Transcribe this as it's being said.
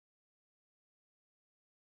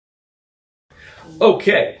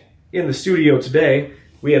Okay, in the studio today,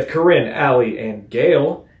 we have Corinne, Allie, and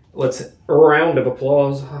Gail. Let's a round of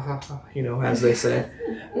applause, as they say.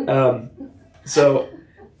 So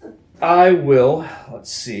I will,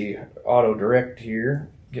 let's see, auto direct here,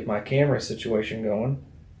 get my camera situation going.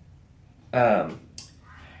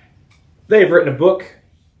 They've written a book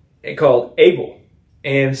called Able.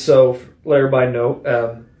 And so, let everybody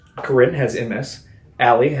know, Corinne has MS,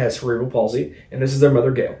 Allie has cerebral palsy, and this is their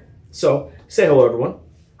mother, Gail. So, say hello, everyone.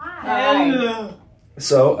 Hi.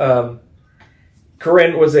 So,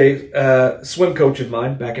 Corinne was a swim coach of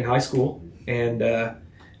mine back in high school, and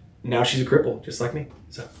now she's a cripple, just like me.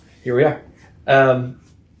 So, here we are.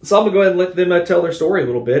 So, I'm going to go ahead and let them tell their story a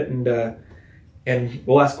little bit, and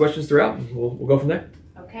we'll ask questions throughout, and we'll go from there.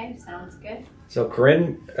 Okay, sounds good. So,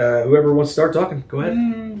 Corinne, whoever wants to start talking, go ahead.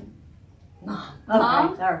 Mom?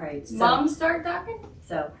 All right. So, Mom start talking?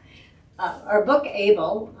 So, our book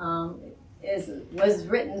Able was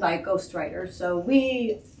written by a ghostwriter. So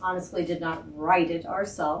we honestly did not write it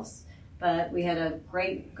ourselves, but we had a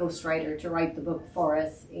great ghostwriter to write the book for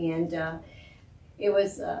us. And it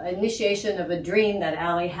was an initiation of a dream that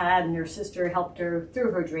Allie had, and her sister helped her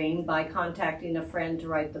through her dream by contacting a friend to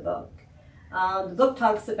write the book. The book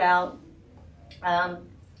talks about how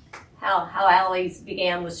Allie's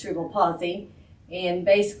began with cerebral palsy, and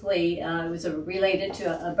basically it was related to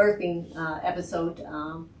a birthing episode.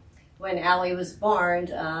 When Allie was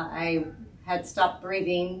born, I had stopped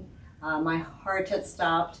breathing, my heart had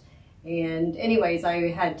stopped, and anyways, I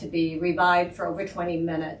had to be revived for over 20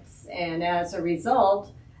 minutes, and as a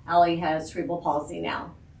result, Allie has cerebral palsy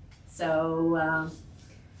now. So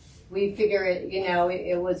we figure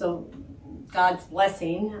it was God's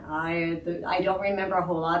blessing. I don't remember a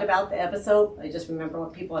whole lot about the episode. I just remember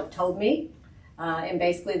what people have told me. And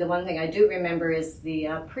basically the one thing I do remember is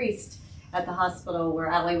the priest at the hospital where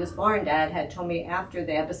Allie was born, Dad, had told me after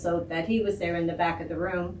the episode that he was there in the back of the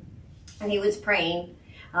room and he was praying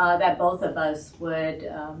that both of us would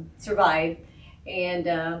survive. And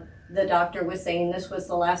the doctor was saying this was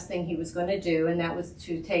the last thing he was going to do, and that was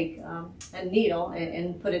to take a needle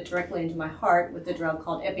and put it directly into my heart with a drug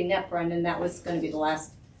called epinephrine, and that was going to be the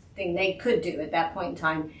last thing they could do at that point in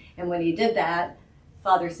time. And when he did that,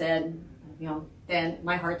 Father said, then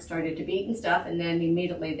my heart started to beat and stuff, and then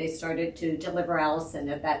immediately they started to deliver Allison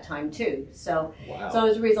at that time too. So, Wow. So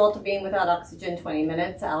as a result of being without oxygen 20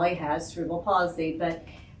 minutes, Allie has cerebral palsy, but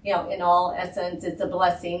in all essence, it's a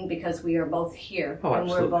blessing because we are both here, and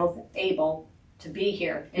we're both able to be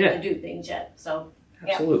here and to do things yet. So,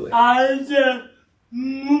 Absolutely.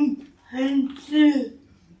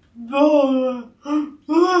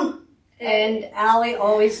 And Allie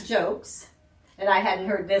always jokes, and I hadn't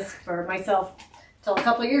heard this for myself till a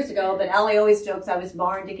couple of years ago, but Allie always jokes I was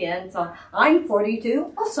born again, so I'm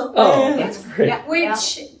 42 also. Oh, that's great. Yeah,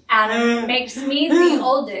 Which Adam makes me the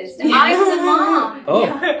oldest. I'm the mom. Oh.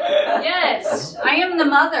 Yes, I am the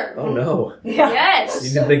mother. Oh, no. Yes.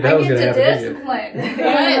 You didn't think that was going to happen, did you? discipline.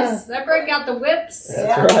 Yes, I break out the whips.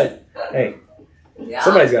 That's right. Hey,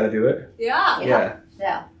 somebody's got to do it. Yeah.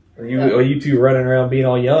 Yeah. You two running around being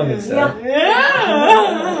all young and stuff.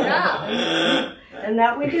 Yeah. And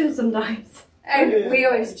that we do sometimes. And we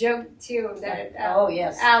always joke too that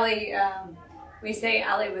yes. Allie, we say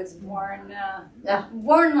Allie was born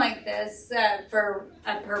like this for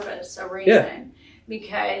a purpose, a reason,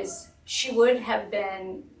 because she would have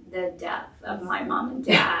been the death of my mom and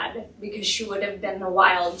dad because she would have been the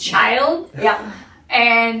wild child. Yeah.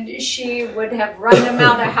 And she would have run them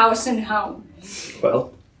out of house and home.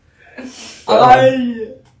 Well,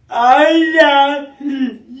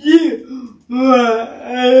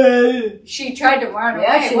 She tried to run away.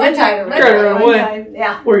 Yeah, she one did try time. to Tried to run one away. time.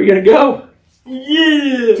 Yeah. where are you going to go?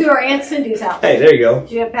 To her Aunt Cindy's house. Hey, there you go.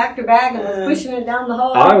 She had packed her bag and was pushing it down the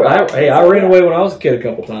hall. I ran away when I was a kid a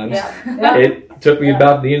couple times. Yeah. It took me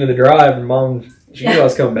about the end of the drive, and Mom, she knew I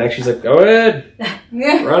was coming back. She's like, go ahead,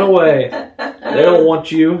 run away. They don't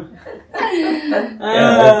want you.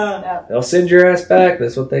 Yeah, they'll send your ass back.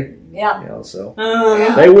 That's what they, so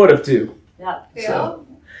they would have too. Yeah.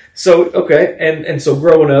 So okay, and so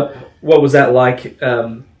growing up, what was that like?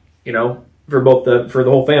 For the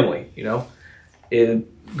whole family,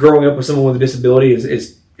 growing up with someone with a disability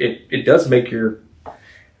it does make your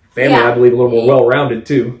family, I believe, a little more well-rounded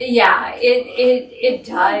too. Yeah, it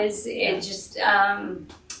does. It just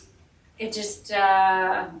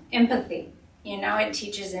empathy. It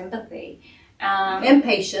teaches empathy. And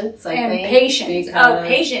patience, I think. And patience. Because...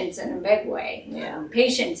 patience in a big way. Yeah.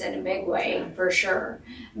 Patience in a big way, for sure.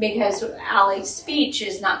 Because Allie's speech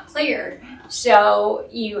is not clear. So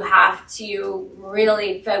you have to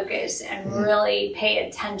really focus and really pay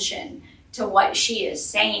attention to what she is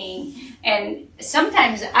saying. And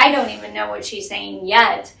sometimes I don't even know what she's saying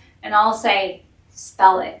yet. And I'll say,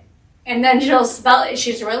 spell it. And then she'll spell it.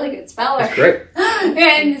 She's a really good speller. That's great.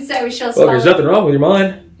 And so she'll spell Well, there's it. nothing wrong with your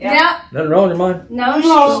mind. Yeah. Nothing wrong with your mind.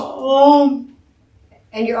 No,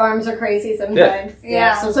 And your arms are crazy sometimes.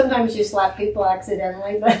 Yeah. So sometimes you slap people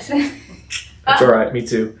accidentally, but That's all right. Me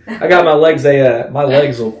too. I got my legs. My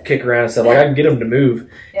legs will kick around and stuff. Like I can get them to move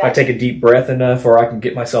if I take a deep breath enough, or I can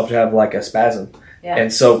get myself to have like a spasm. Yeah.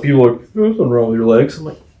 And so people are, there's nothing wrong with your legs. I'm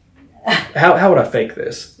like, how would I fake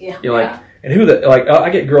this? Yeah. You're like, and I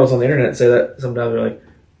get girls on the internet say that sometimes. They're like,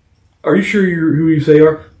 are you sure you're who you say you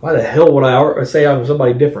are? Why the hell would I say I'm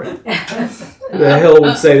somebody different? Who the hell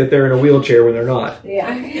would say that they're in a wheelchair when they're not?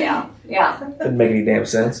 yeah. Doesn't make any damn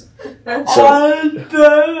sense. So,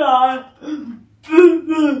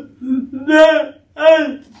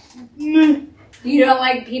 you don't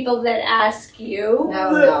like people that ask you.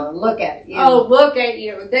 No, look at you. Oh, look at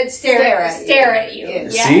you. That stare at you.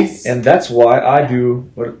 Yes. Yes. See, and that's why I do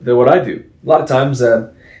what I do. A lot of times,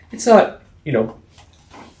 it's not,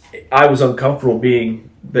 I was uncomfortable being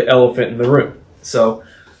the elephant in the room. So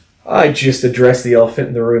I just address the elephant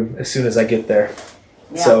in the room as soon as I get there.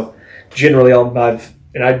 Yeah. So generally, I don't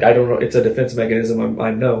know, it's a defense mechanism, I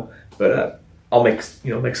know, but I'll make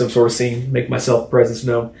some sort of scene, make myself presence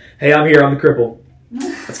known. Hey, I'm here, I'm the cripple.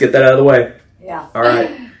 Let's get that out of the way. Yeah. All right.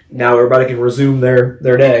 Now everybody can resume their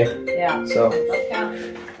day. Yeah. So,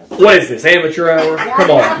 what is this, amateur hour?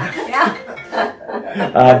 Come on. Yeah.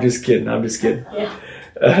 I'm just kidding. Yeah.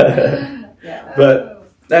 But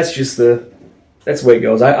that's just that's the way it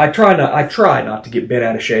goes. I try not to get bent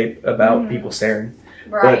out of shape about people staring.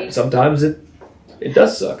 Right. But sometimes it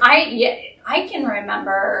does suck. I can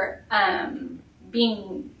remember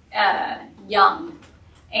being young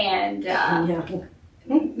and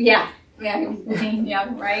being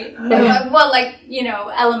young, right? Well, like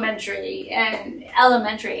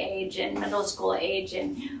elementary age and middle school age,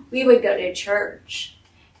 and we would go to church,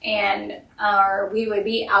 or we would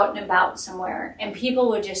be out and about somewhere, and people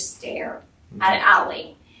would just stare at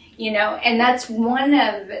Allie. And that's one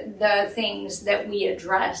of the things that we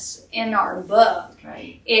address in our book,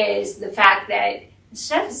 Right. is the fact that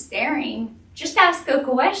instead of staring, just ask a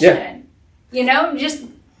question. We don't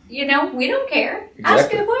care. Exactly.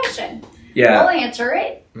 Ask a question. Yeah. We'll answer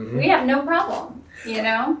it. Mhm. We have no problem.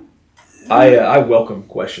 I welcome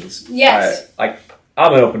questions. Yes.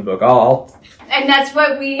 I'm an open book. And that's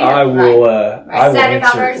what we I will said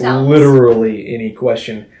about answer ourselves. literally any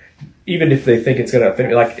question, even if they think it's going to offend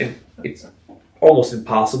me. Like it's almost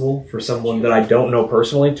impossible for someone that I don't know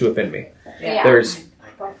personally to offend me. Yeah. There's,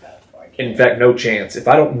 in fact, no chance. If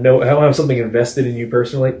I don't have something invested in you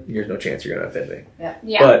personally, there's no chance you're going to offend me.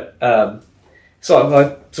 Yeah. But so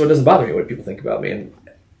it doesn't bother me what people think about me, and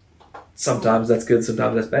sometimes that's good,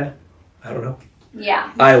 sometimes that's bad. I don't know.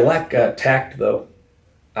 Yeah. I lack tact, though.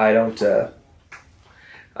 I don't.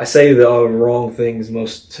 I say the wrong things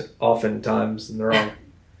most oftentimes in the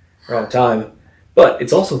wrong time, but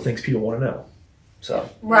it's also things people want to know. So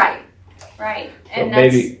Right. And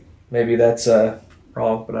so maybe that's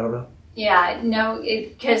wrong, but I don't know. Yeah, no,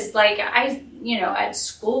 because at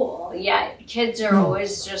school, kids are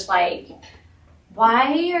always just like,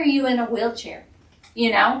 why are you in a wheelchair?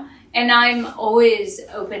 And I'm always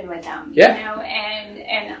open with them,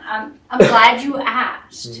 and I'm glad you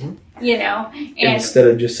asked, and Instead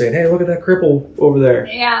of just saying, hey, look at that cripple over there.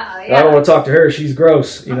 yeah. I don't want to talk to her. She's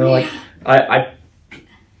gross. I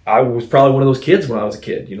was probably one of those kids when I was a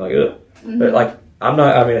kid, ugh. Mhm. But I'm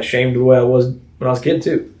not, ashamed of the way I was when I was a kid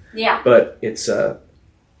too. Yeah, But it's,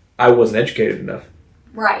 I wasn't educated enough.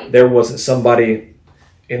 right. There wasn't somebody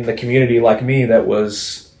in the community like me that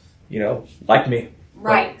was, like me.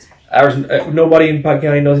 Right. Nobody in Pike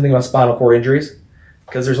County knows anything about spinal cord injuries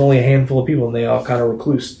because there's only a handful of people and they all kind of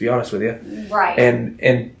recluse, to be honest with you. Right.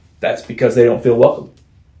 And that's because they don't feel welcome.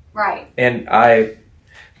 Right. And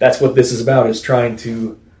that's what this is about, is trying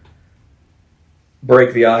to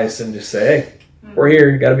break the ice and just say, hey, we're here,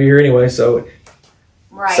 you gotta be here anyway, so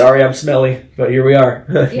Right. sorry I'm smelly, but here we are.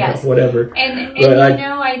 Yes. Whatever. And But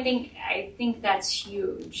I think that's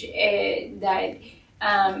huge. That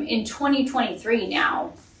in 2023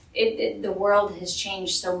 now, the world has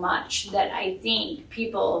changed so much that I think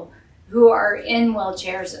people who are in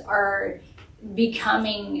wheelchairs are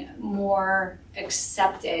becoming more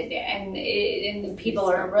accepted, and people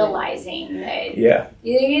are realizing that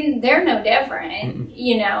they're no different,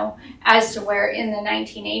 as to where in the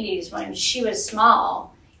 1980s when she was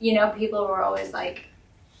small, people were always like,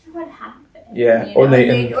 what happened? Yeah, or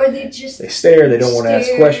they just they stare. They don't want to ask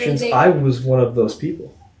stare, questions. I was one of those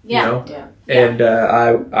people. Yeah. Yeah. And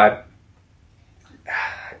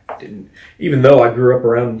shocked. And even though I grew up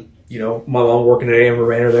around, my mom working at Amber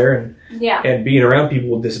Manor there and being around people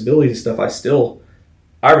with disabilities and stuff,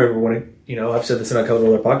 I remember when, I've said this in a couple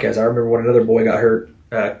of other podcasts, I remember when another boy got hurt,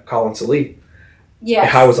 Colin Salee.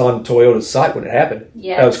 Yes. I was on Toyota's site when it happened.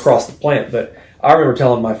 Yes. I was across the plant. But I remember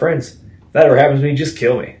telling my friends, if that ever happens to me, just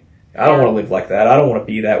kill me. I don't want to live like that. I don't want to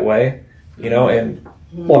be that way. And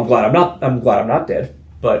well, I'm glad I'm not dead.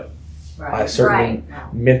 But I certainly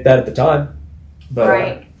meant that at the time.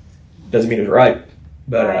 But doesn't mean it was right.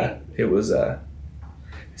 But it was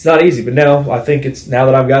it's not easy. But now I think now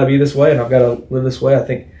that I've got to be this way and I've got to live this way, I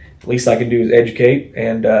think the least I can do is educate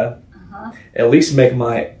and at least make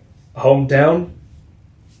my hometown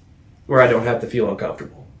where I don't have to feel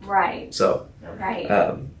uncomfortable. Right. So, right.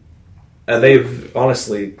 And they've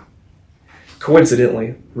honestly,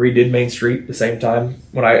 coincidentally, redid Main Street the same time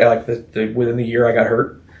when within the year I got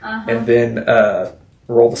hurt, and then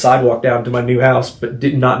rolled the sidewalk down to my new house, but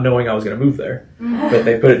not knowing I was going to move there. But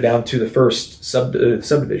they put it down to the first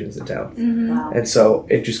subdivisions in town, Wow. and so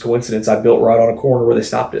it just coincidence I built right on a corner where they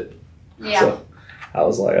stopped it. Yeah. So I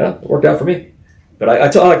was like, it worked out for me. But I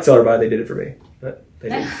like to tell everybody they did it for me, but they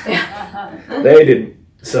didn't. They didn't.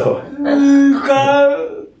 So.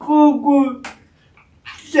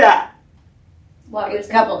 What was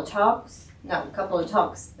A couple of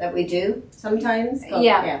talks that we do sometimes.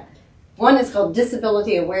 Yeah. One is called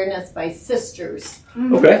Disability Awareness by Sisters.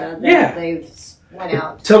 Okay. That they've went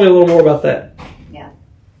out. Tell me a little more about that. Yeah.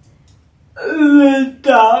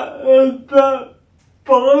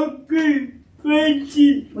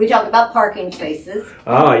 We talk about parking spaces.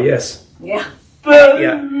 Ah, yes. Yeah.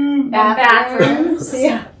 Yeah. Bathrooms.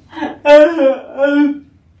 Yeah.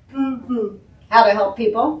 How to help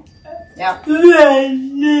people. Yeah.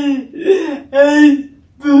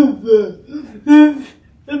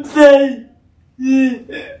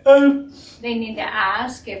 They need to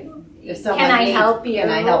ask if someone can I help you? Can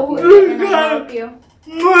I help you? Can I help you?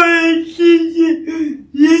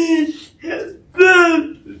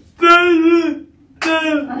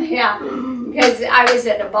 Yeah, because I was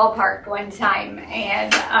at a ballpark one time,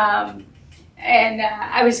 and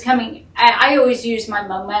I was coming. I always use my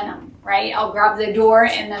momentum, right? I'll grab the door,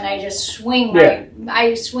 and then I just swing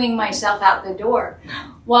I swing myself out the door.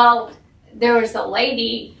 Well, there was a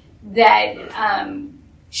lady that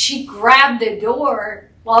she grabbed the door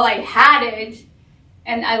while I had it,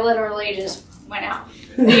 and I literally just went out,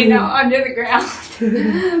 under the ground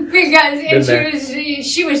because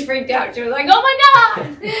she was freaked out. She was like, "Oh my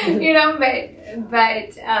God,"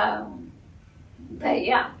 but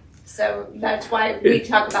yeah. So that's why we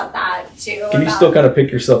talk about that too. Can you still kind of pick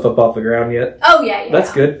yourself up off the ground yet? Oh yeah.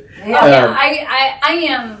 That's good. Oh yeah.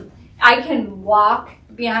 I can walk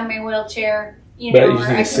behind my wheelchair. But you just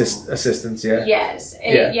need assistance, yeah. Yes.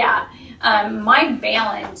 Yeah. My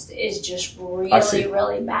balance is just really,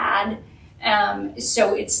 really bad.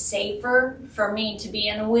 So it's safer for me to be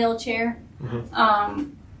in a wheelchair. Mm-hmm.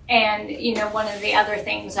 And one of the other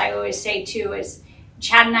things I always say too is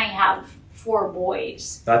Chad and I have 4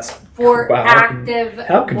 boys. That's 4 active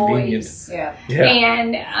how convenient. boys. Yeah.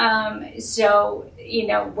 And so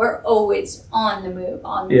we're always on the move,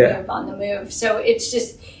 on the move. So it's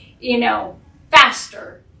just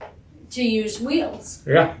faster to use wheels.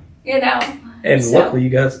 Yeah. And so, luckily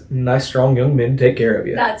you got nice, strong young men to take care of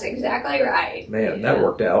you. That's exactly right. Man, that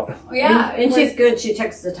worked out. Yeah. And she's good. She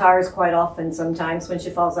checks the tires quite often sometimes when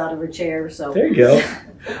she falls out of her chair. So there you go.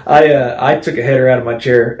 I took a header out of my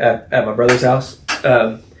chair at my brother's house,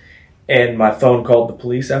 and my phone called the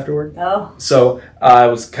police afterward. Oh. So I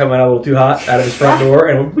was coming out a little too hot out of his front door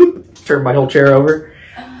and bloop, turned my whole chair over.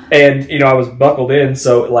 And, I was buckled in.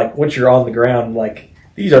 So, once you're on the ground,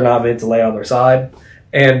 these are not meant to lay on their side.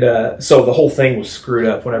 And so the whole thing was screwed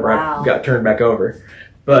up whenever I got turned back over.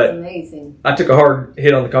 But that's amazing. I took a hard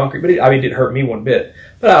hit on the concrete, but it didn't hurt me one bit.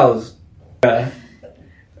 But I was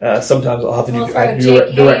sometimes I'll have to do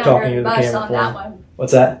direct talking into the camera for that him. one.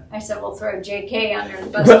 What's that? I said we'll throw JK under the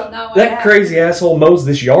bus on that one. That crazy asshole mows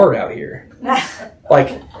this yard out here.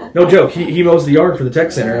 No joke. He mows the yard for the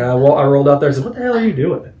tech center. And I rolled out there and said, "What the hell are you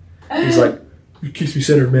doing?" He's like, "It keeps me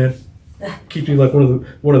centered, man. Keeps me like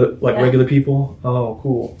one of the regular people." Oh,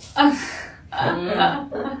 cool.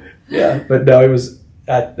 Yeah, but no, it was.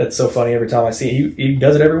 That's so funny every time I see it. He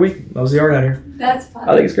does it every week. Mows the yard out here. That's funny.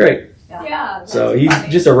 I think it's great. Yeah. So he's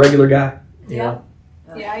just a regular guy. You know?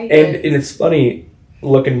 Yeah. And it's funny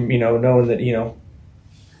looking, knowing that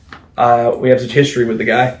we have such history with the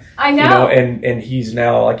guy. I know. And he's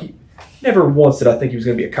now never once did I think he was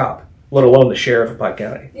going to be a cop, let alone the sheriff of Pike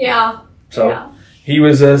County. Yeah. So he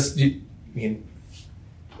was he's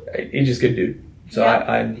just a good dude. So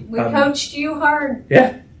we coached you hard.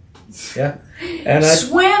 Yeah. Yeah. And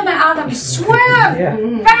swim, Adam, swim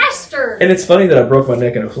yeah. faster. And it's funny that I broke my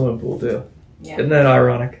neck in a swimming pool too. Yeah. Isn't that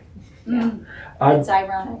ironic? It's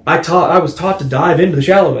ironic. I was taught to dive into the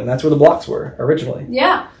shallow end. That's where the blocks were originally.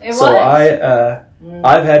 Yeah, it So was.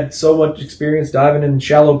 I've had so much experience diving in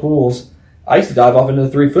shallow pools. I used to dive off into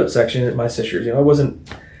the 3-foot section at my sister's. You know,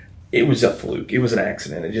 it was a fluke. It was an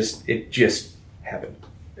accident. It just happened.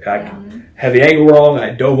 I had the angle wrong.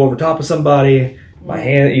 I dove over top of somebody. My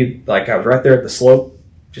hand, I was right there at the slope.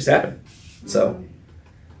 Just happened. So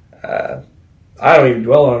I don't even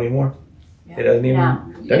dwell on it anymore. Yeah. It doesn't even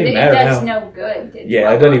matter It does now. no good. to Yeah,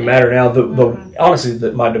 dwell it doesn't on even matter now.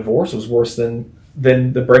 Honestly, my divorce was worse than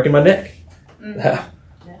the breaking my neck.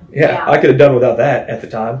 Yeah, I could have done without that at the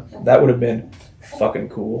time. That would have been fucking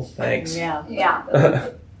cool. Thanks. Yeah. Yeah.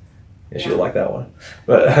 Yeah, she would like that one.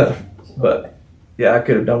 But yeah, I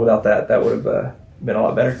could have done without that. That would have been a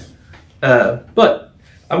lot better. But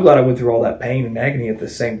I'm glad I went through all that pain and agony at the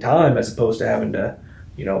same time, as opposed to having to,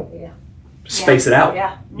 space it out.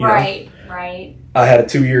 Yeah. You know? Right. I had a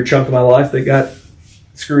 2-year chunk of my life that got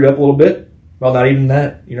screwed up a little bit. Well, not even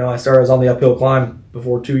that. I was on the uphill climb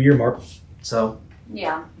before 2-year mark. So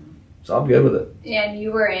Yeah. I'm good with it. And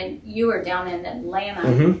you were down in Atlanta.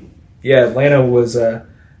 Mm-hmm. Yeah, Atlanta was it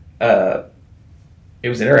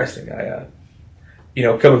was interesting. I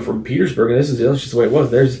coming from Petersburg, and this is just the way it was.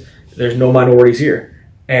 There's no minorities here,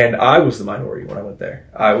 and I was the minority when I went there.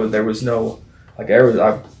 There was no there was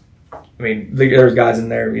guys in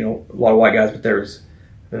there, a lot of white guys, but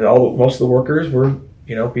most of the workers were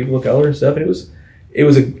people of color and stuff, and it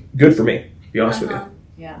was good for me, to be honest with you.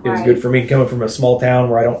 Yeah. It was good for me coming from a small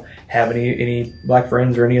town where I don't have any black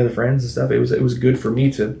friends or any other friends and stuff. It was good for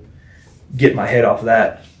me to get my head off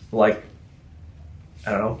that. I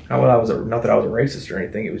don't know. Not that I was a racist or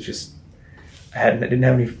anything. It was just I didn't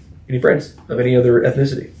have any friends of any other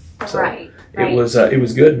ethnicity. So Right. it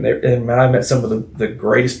was good, and I met some of the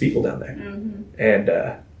greatest people down there, and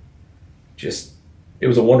it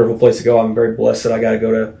was a wonderful place to go. I'm very blessed that I got to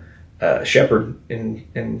go to Shepherd and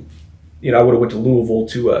I would have went to Louisville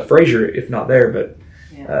to Fraser if not there, but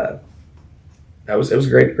it was a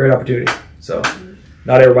great opportunity. So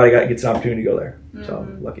not everybody gets an opportunity to go there. So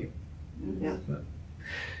I'm lucky. Yeah.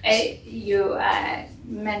 You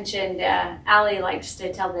mentioned Allie likes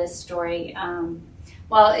to tell this story.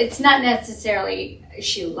 Well, it's not necessarily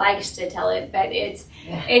she likes to tell it, but it's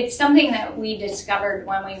something that we discovered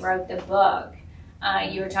when we wrote the book.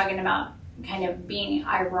 You were talking about kind of being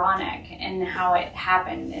ironic and how it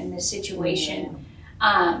happened in the situation.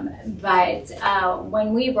 But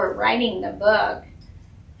when we were writing the book,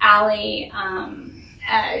 Allie,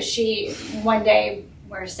 she one day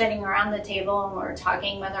we're sitting around the table and we're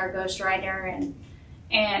talking with our ghostwriter,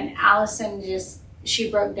 and Allison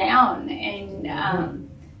she broke down and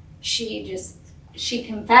she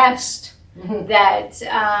confessed that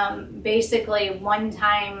basically one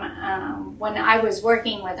time when I was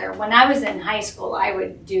working with her, when I was in high school, I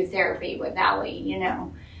would do therapy with Allie,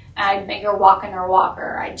 I'd make her walk in her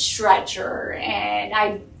walker, I'd stretch her, and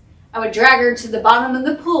I would drag her to the bottom of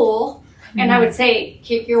the pool, and I would say,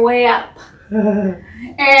 kick your way up. And,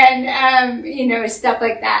 stuff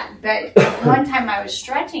like that. But one time I was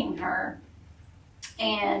stretching her,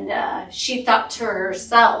 and she thought to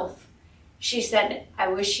herself, she said, I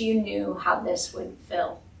wish you knew how this would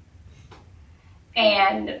feel.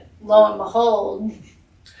 And lo and behold,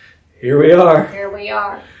 here we are.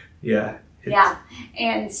 Yeah. Yeah.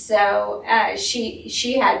 And so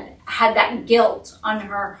she had that guilt on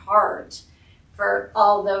her heart for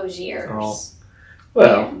all those years. Oh.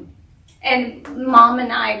 Well. And Mom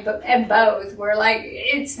and I both were like,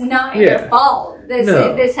 it's not your fault.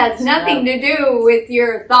 This has nothing to do with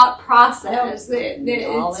your thought process. It's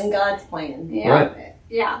all in God's plan. Yeah. Right.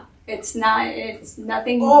 Yeah. It's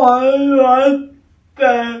nothing.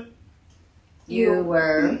 You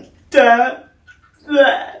were. That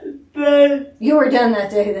You were done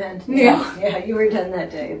that day then. Yeah. Yeah, you were done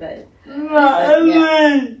that day, but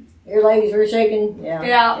yeah. Your legs were shaking.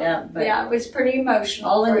 Yeah. But It was pretty emotional.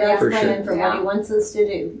 all in God's For plan sure. for what He wants us to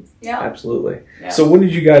do. Yeah. Absolutely. Yeah. So when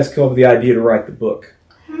did you guys come up with the idea to write the book?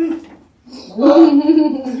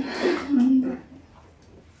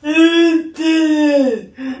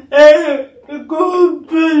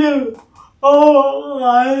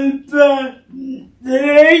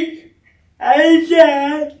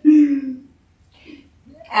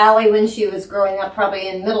 Allie, when she was growing up, probably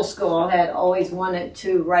in middle school, had always wanted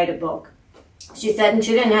to write a book. She said, and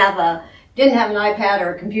she didn't have an iPad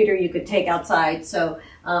or a computer you could take outside. So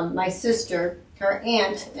my sister, her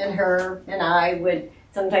aunt, and I would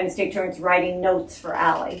sometimes take turns writing notes for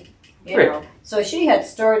Allie. you know. So she had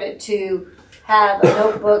started to have a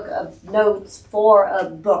notebook of notes for a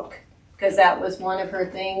book, because that was one of her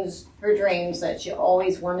things, her dreams, that she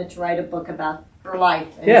always wanted to write a book about her life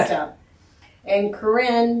and stuff. And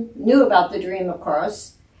Corinne knew about the dream, of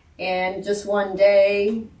course, and just one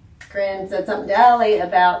day, Corinne said something to Allie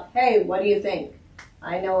about, hey, what do you think?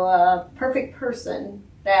 I know a perfect person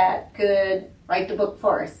that could write the book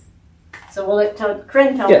for us. So we'll let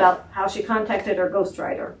Corinne tell about how she contacted her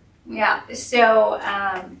ghostwriter. Yeah, so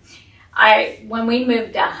when we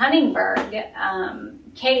moved to Huntingburg,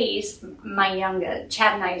 Case, my youngest,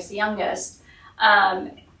 Chad and I's youngest,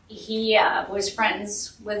 he was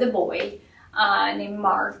friends with a boy named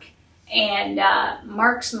Mark, and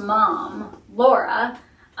Mark's mom, Laura,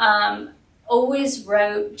 always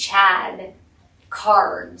wrote Chad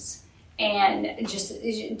cards and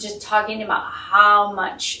just talking about how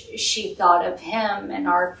much she thought of him and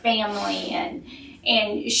our family,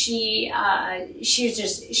 and she's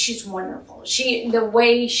wonderful. The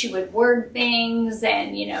way she would word things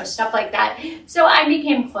and, you know, stuff like that. So I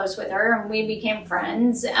became close with her, and we became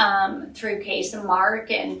friends through Case and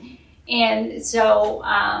Mark, and so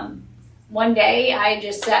one day I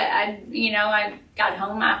just said, I got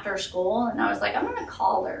home after school, and I was like, I'm going to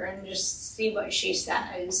call her and just see what she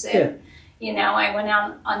says. And, you know, I went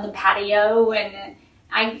out on the patio, and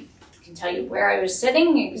I can tell you where I was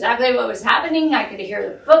sitting, exactly what was happening. I could hear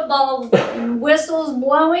the football whistles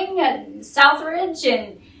blowing at Southridge,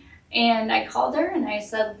 and I called her, and I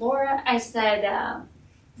said, Laura,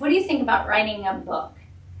 what do you think about writing a book?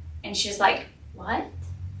 And she's like, what?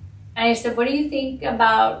 And I said, what do you think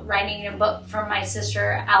about writing a book for my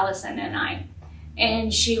sister Allison and I?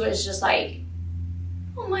 And she was just like,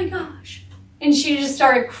 oh my gosh. And she just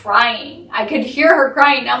started crying. I could hear her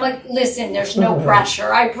crying. I'm like, listen, there's no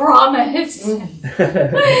pressure, I promise.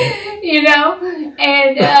 You know?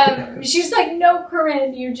 And she's like, no,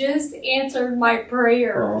 Corinne, you just answered my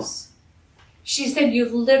prayers. She said,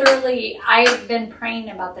 I've been praying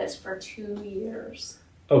about this for 2 years.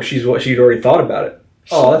 Oh, she'd already thought about it.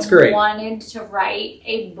 Oh, that's great. She wanted to write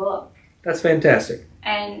a book. That's fantastic.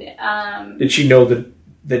 And did she know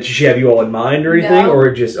that she have you all in mind or anything,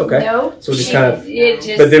 or just okay? No. So just kind of.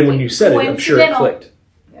 But then when you said it, I'm sure it clicked.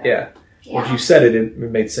 Yeah. Once you said it, it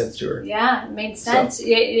made sense to her. Yeah, it made sense. So.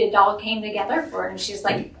 It all came together for her, and she's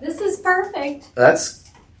like, "This is perfect."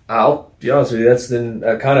 I'll be honest with you. That's then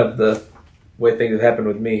kind of the way things have happened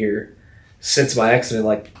with me here since my accident.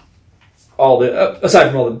 Like aside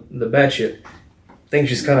from all the bad shit, things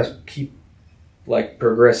just kind of keep like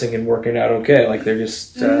progressing and working out okay. Like they're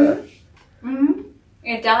just.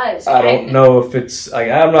 It does. I don't know if it's.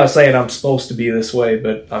 I'm not saying I'm supposed to be this way,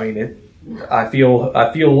 but I mean, I feel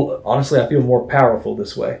honestly, I feel more powerful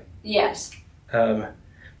this way. Yes.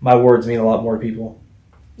 My words mean a lot more to people.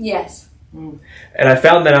 Yes. And I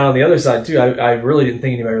found that out on the other side too. I really didn't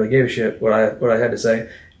think anybody really gave a shit what I had to say.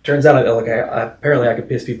 Turns out, apparently, I could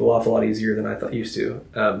piss people off a lot easier than I used to.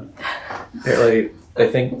 Apparently,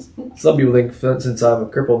 some people think since I'm a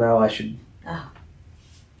cripple now,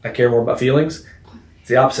 I care more about feelings. It's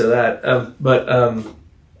the opposite of that. But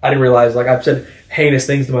I didn't realize, like, I've said heinous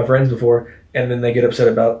things to my friends before, and then they get upset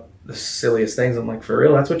about the silliest things. I'm like, for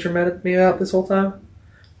real? That's what you're mad at me about this whole time?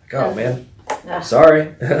 Like, oh man,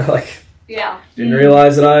 sorry. Like, didn't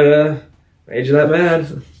realize that I made you that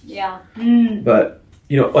mad. Yeah. But.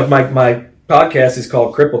 You know, like my podcast is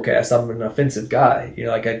called Cripplecast. I'm an offensive guy. You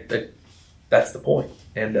know, like that's the point.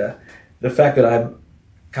 And the fact that I'm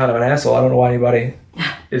kind of an asshole, I don't know why anybody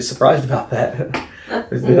is surprised about that.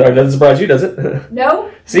 It doesn't surprise you, does it?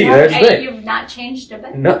 No. See, there's the thing. You've not changed a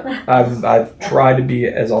bit. No, I've tried to be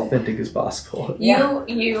as authentic as possible.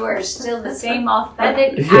 You are still the same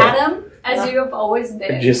authentic Adam as you have always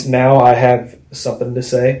been. Just now I have something to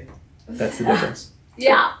say. That's the difference.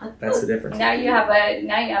 Yeah, that's the difference. Now you have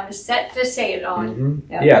a set to say it on.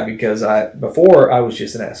 Mm-hmm. Yep. Yeah, because before I was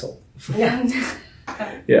just an asshole.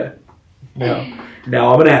 Yeah.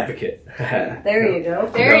 Now I'm an advocate. There you go.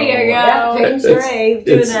 There you go. Change your age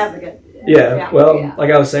to an advocate. Yeah. Well, like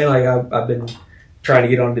I was saying, like I've been trying to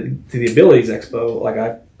get on to the Abilities Expo. Like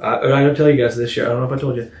I don't tell you guys this year. I don't know if I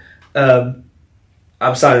told you.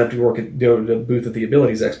 I'm signing up to work at the booth at the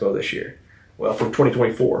Abilities Expo this year. Well, for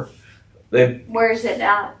 2024. Where is it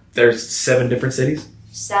at? There's 7 different cities.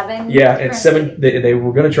 7? Yeah, it's 7. They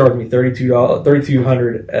were going to charge me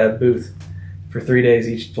 $3,200 a booth for 3 days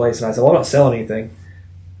each place, and I said, well, I'm not selling anything.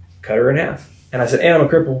 Cut her in half. And I said, and I'm a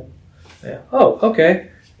cripple. Yeah. Oh,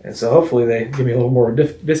 okay. And so hopefully they give me a little more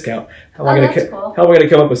discount. How am I going to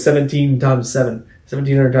come up with 17 times 7?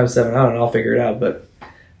 1,700 times 7. I don't know. I'll figure it out. But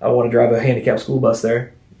I want to drive a handicapped school bus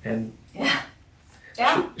there. And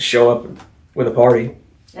Yeah. show up with a party.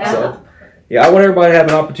 Yeah. So, yeah, I want everybody to have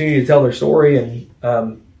an opportunity to tell their story, and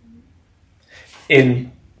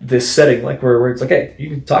in this setting, like where it's like, hey, you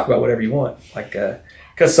can talk about whatever you want, like,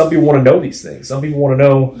 because some people want to know these things. Some people want to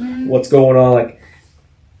know what's going on. Like,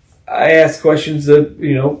 I ask questions of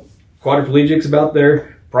quadriplegics about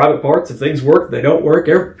their private parts. If things work, they don't work.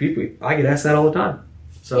 I get asked that all the time.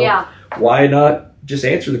 So Yeah. why not just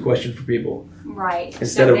answer the question for people Right.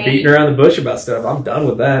 instead So of beating around the bush about stuff? I'm done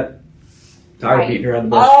with that. Tired Right. of beating around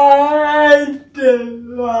the bush.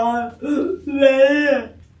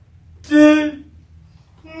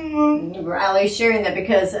 Riley sharing that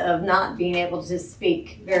because of not being able to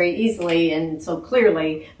speak very easily and so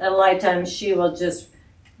clearly, that a lot of times she will just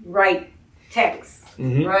write text.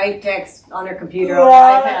 Mhm. Write text on her computer,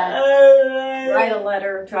 on her iPad, write a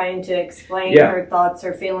letter trying to explain Yeah. her thoughts,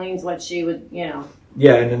 her feelings, what she would,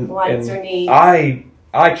 Yeah, and wants or needs. I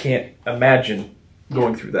can't imagine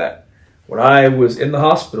going through that. When I was in the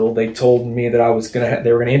hospital, they told me that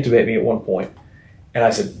they were gonna intubate me at one point, and I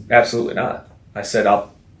said absolutely not. I said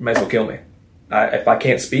might as well kill me. If I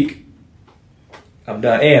can't speak, I'm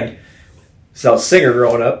done. And so I was a singer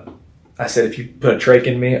growing up. I said if you put a trach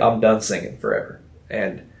in me, I'm done singing forever.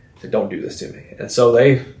 And I said don't do this to me. And so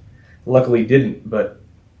they luckily didn't. But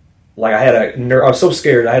like I was so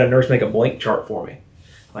scared. I had a nurse make a blank chart for me.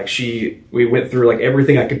 Like we went through like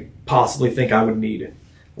everything I could possibly think I would need,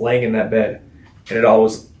 laying in that bed, and it all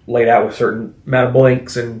was laid out with certain amount of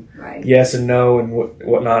blanks and Right. yes and no and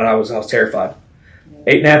whatnot. And I was terrified.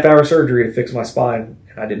 8.5 hour surgery to fix my spine,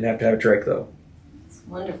 and I didn't have to have a trach though. It's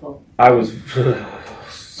wonderful. I was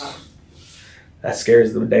that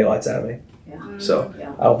scares the daylights out of me. Yeah. So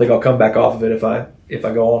Yeah. I don't think I'll come back off of it if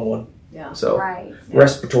I go on one. Yeah. So Right.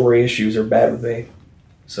 respiratory issues are bad with me.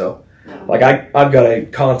 So Yeah. like I've got a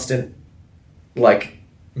constant like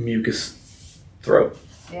mucus throat.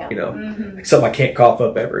 Yeah. Mm-hmm. Like something I can't cough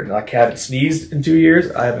up ever. And like I haven't sneezed in 2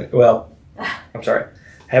 years. I'm sorry.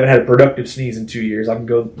 I haven't had a productive sneeze in 2 years. I can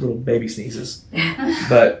go little baby sneezes,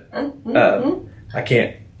 but I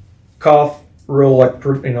can't cough real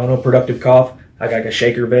no productive cough. I got like a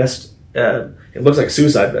shaker vest. It looks like a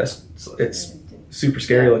suicide vest. It's super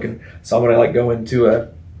scary looking. So I'm gonna go into a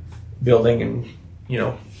building and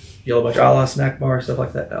yell a bunch of la snack bar stuff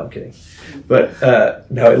like that. No, I'm kidding. But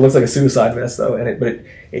no, it looks like a suicide vest though, and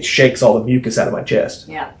it shakes all the mucus out of my chest.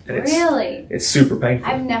 Yeah. And Really? it's super painful.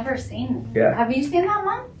 I've never seen it. Yeah. Have you seen that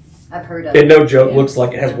one? I've heard of It it. no joke Yeah. looks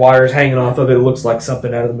like it has wires hanging off of it. It looks like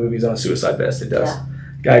something out of the movies on a suicide vest. It does. Yeah.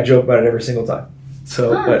 Guy joke about it every single time.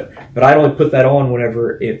 So, Huh. but I only put that on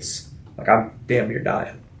whenever it's like I'm damn near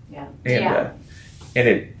dying. Yeah. And Yeah.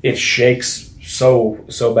 and it shakes so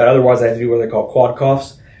bad. Otherwise, I have to do what they call quad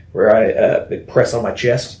coughs, where I press on my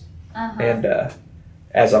chest Uh-huh. and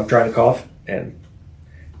as I'm trying to cough, and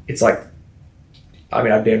it's like I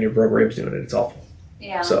damn near broke ribs doing it. It's awful.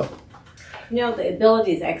 Yeah. So. The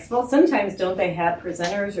Abilities Expo, sometimes don't they have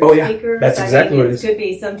presenters or Oh, yeah. speakers? That's exactly what it is. Could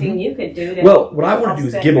be something you could do to Well, what I want to do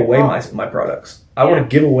is offset give your away cost. my products. I want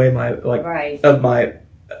to give away my Right. of my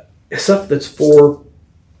stuff that's for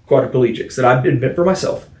quadriplegics that I've invent for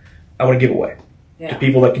myself. I want to give away to Yeah.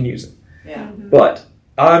 people that can use it. Yeah. But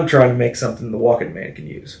I'm trying to make something the walking man can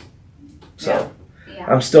use. So Yeah.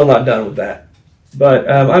 I'm still not done with that.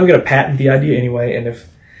 But I'm going to patent the idea anyway. And if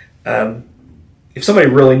somebody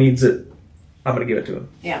really needs it, I'm going to give it to them.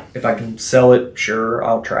 Yeah. If I can sell it, sure,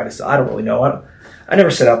 I'll try to sell. I don't really know. I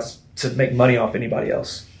never set out to make money off anybody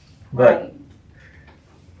else. But Right.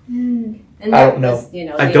 And I don't know. was,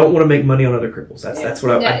 I don't want to make money on other cripples. That's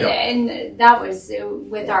what I don't. And that was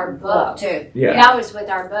with our book. too. Yeah. That was with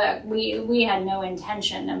our book. We had no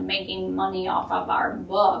intention of making money off of our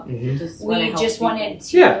book. Mhm. Just wanna We help just people. wanted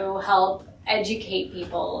to Yeah. help educate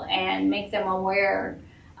people and make them aware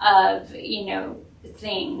of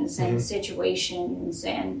things and Mhm. situations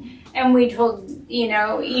and we told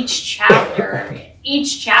each chapter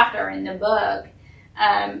in the book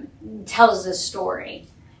tells a story,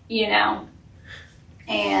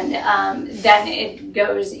 and then it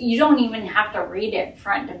goes. You don't even have to read it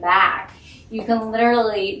front to back. You can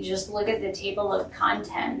literally just look at the table of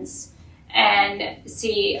contents and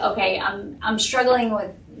see, okay, I'm struggling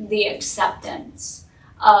with the acceptance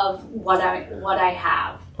of what I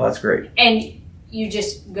have. Well, that's great. And you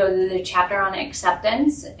just go to the chapter on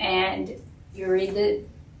acceptance and you read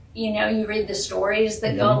the stories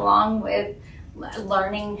that go Mhm. along with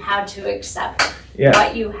learning how to accept Yeah.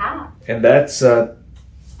 what you have. And that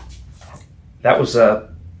was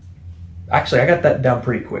actually I got that down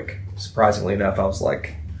pretty quick. Surprisingly enough, I was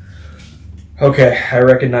like, okay, I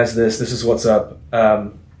recognize this. This is what's up.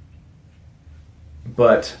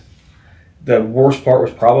 But the worst part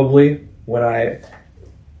was probably when I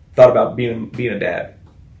thought about being a dad.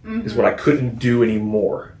 Is what I couldn't do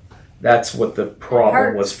anymore. That's what the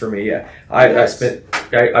problem was for me. Yeah, I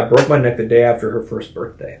broke my neck the day after her first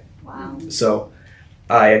birthday. Wow. So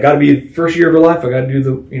I got to be the first year of her life. I got to do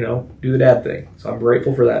the dad thing. So I'm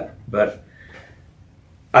grateful for that. But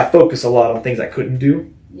I focus a lot on things I couldn't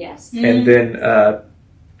do. Yes. And then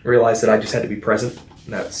realized that I just had to be present.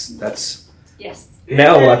 And that's yes.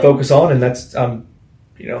 now what I focus on, and that's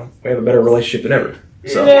we have a better relationship than ever.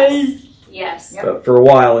 So yes. but for a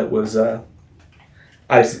while it was I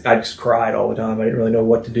just cried all the time. I didn't really know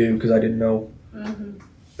what to do because I didn't know.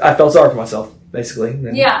 I felt sorry for myself, basically.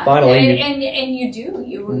 And yeah, finally, and you do.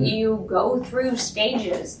 You go through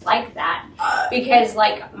stages like that because,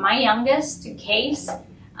 like my youngest, Case,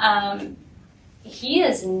 he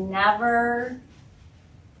has never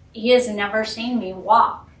seen me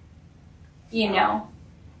walk. You know,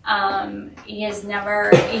 he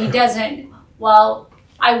doesn't. Well,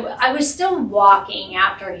 I was still walking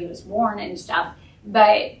after he was born and stuff,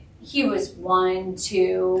 but he was 1,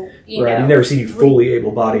 2, you know. He's never seen you fully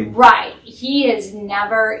able-bodied. Right. He has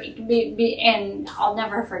never, and I'll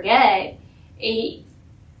never forget,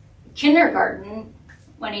 kindergarten,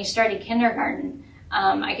 when he started kindergarten,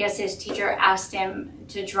 I guess his teacher asked him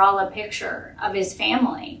to draw a picture of his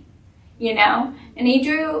family, you know, and he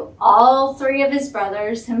drew all 3 of his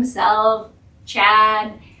brothers, himself,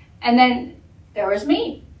 Chad, and then there was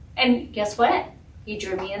me. And guess what? He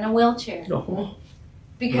drew me in a wheelchair. Oh.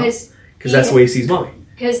 Because that's the way he sees mommy.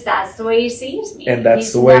 Because that's the way he sees me. And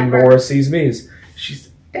that's the way Nora sees me. Is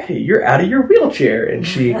hey, you're out of your wheelchair, and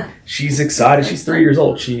she's excited. She's 3 years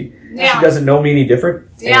old. She doesn't know me any different,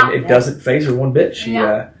 and it doesn't faze her one bit.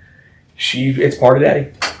 It's part of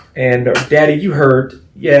Daddy, and Daddy, you hurt?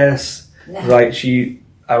 Yes, right.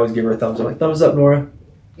 I always give her a thumbs up, like thumbs up, Nora,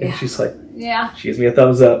 and she's like, she gives me a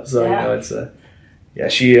thumbs up. So it's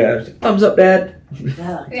she thumbs up, Dad.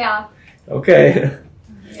 Yeah. Okay.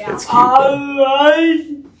 Yeah. It's cute.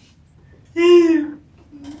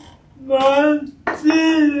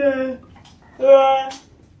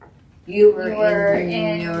 You were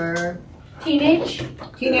in your teenage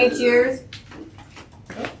years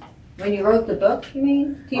when you wrote the book. You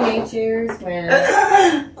mean teenage years when?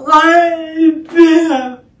 Why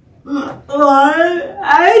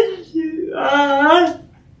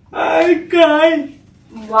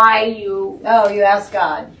you? Oh, you asked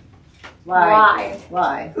God. Why?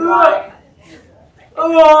 Why?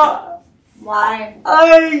 Why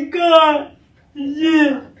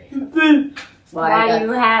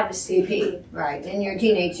you have CP? Right, in your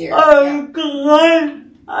teenage years.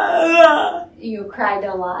 You cried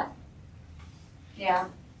a lot. Yeah,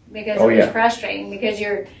 because Oh, it was yeah. frustrating because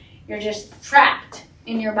you're just trapped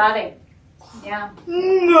in your body. Yeah.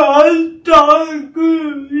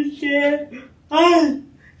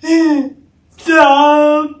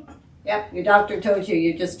 Yep, your doctor told you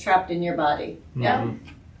you're just trapped in your body. Yeah.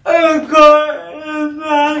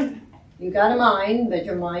 You got a mind, but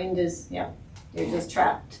your mind is, you're just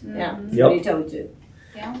trapped. Yeah, that's Yep. what he told you.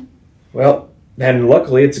 Yeah. Well, and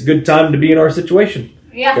luckily, it's a good time to be in our situation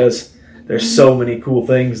Yeah. because there's so many cool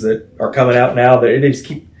things that are coming out now. That they just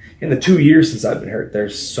keep. In the 2 years since I've been hurt,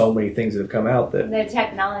 there's so many things that have come out that The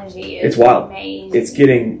technology is it's wild. amazing.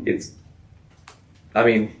 I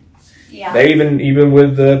mean, Yeah. they even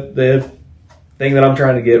with the thing that I'm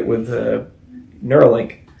trying to get with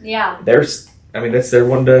Neuralink, Yeah. they're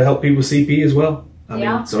wanting to help people with CP as well. I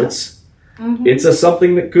mean, so it's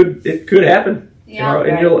something that could happen in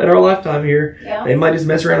our lifetime here. Yeah. They might just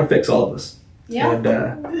mess around and fix all of us. Yeah. And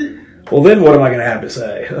well, then what am I going to have to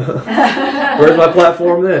say? Where's my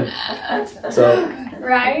platform then? So,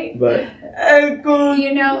 Right. but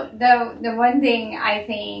You know, the one thing I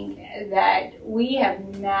think that we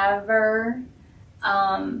have never,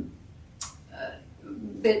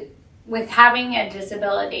 but with having a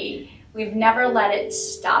disability, we've never let it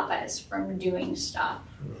stop us from doing stuff.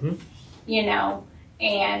 You know,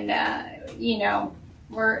 and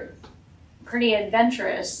we're pretty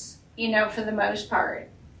adventurous. You know, for the most part.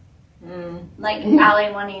 Like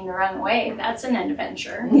Allie wanting to run away, that's an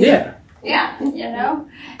adventure. yeah, Yeah, you know.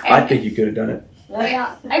 I think you could have done it.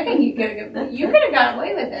 Yeah, I think you could have got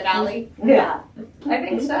away with it, Allie. Yeah. I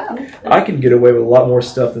think so. I can get away with a lot more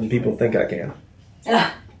stuff than people think I can.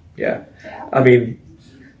 Yeah. I mean,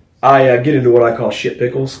 I get into what I call shit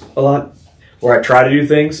pickles a lot, where I try to do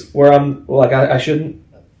things where I'm like I shouldn't,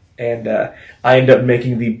 and I end up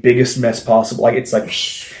making the biggest mess possible. Like it's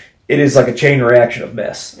it is like a chain reaction of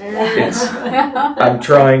mess. I'm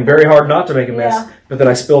trying very hard not to make a mess, but then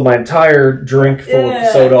I spill my entire drink full of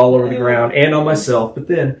soda all over the ground and on myself. But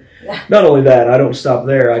then, not only that, I don't stop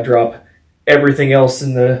there. I drop everything else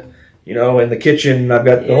in the, in the kitchen. I've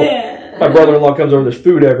got the whole, my brother-in-law comes over. There's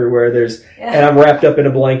food everywhere. And I'm wrapped up in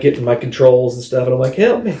a blanket and my controls and stuff. And I'm like,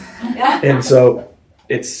 help me. And so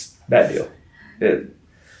it's bad deal.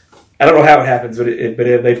 I don't know how it happens, but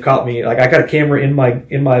they've caught me. Like I got a camera in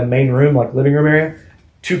my main room, like living room area,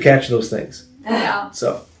 to catch those things. Yeah.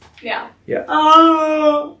 So. Yeah. Yeah.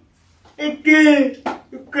 Oh,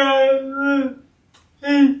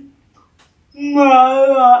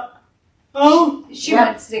 She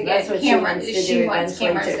wants to That's get what she cameras. wants to do She wants eventually,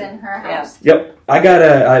 cameras too. in her house. Yep.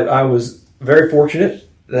 I was very fortunate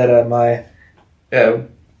that my,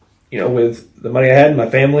 with the money I had and my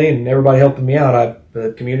family and everybody helping me out,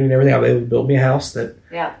 the community and everything, I was able to build me a house that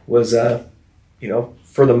was,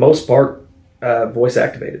 for the most part, voice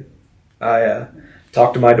activated. I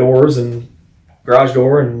talked to my doors and garage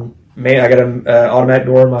door, and I got an automatic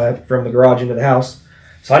door from the garage into the house,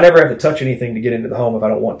 so I never have to touch anything to get into the home if I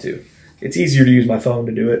don't want to. It's easier to use my phone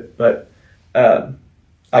to do it, but I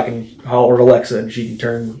can holler at Alexa and she can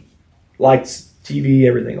turn lights, TV,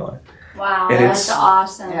 everything on. Wow, And that's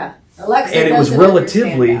awesome. Yeah. Alexa And it was doesn't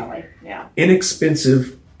understand relatively Allie.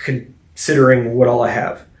 inexpensive considering what all I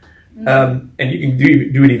have. And you can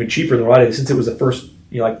do it even cheaper than what I did. Since it was the first,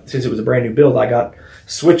 since it was a brand new build, I got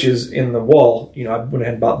switches in the wall. I went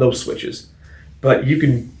ahead and bought those switches. But you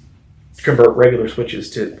can convert regular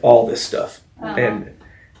switches to all this stuff. And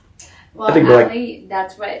well, I think Allie,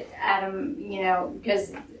 that's what Adam,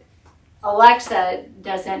 because Alexa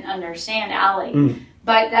doesn't understand Allie.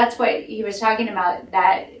 But that's what he was talking about.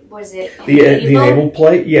 That was it. The Enable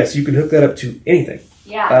Play, yes, you can hook that up to anything.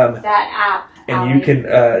 Yeah, that app. And Allie. you can,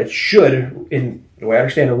 it should, in the way I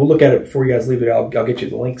understand it, we'll look at it before you guys leave it. I'll get you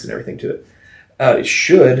the links and everything to it. It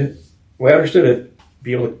should, the way I understood it,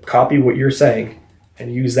 be able to copy what you're saying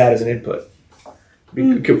and use that as an input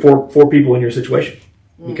for people in your situation.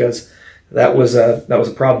 Because that was a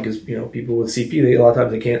problem. Because people with CP, a lot of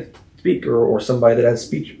times they can't speak, or somebody that has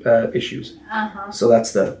speech issues. So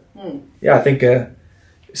that's I think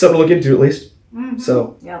something to look into at least.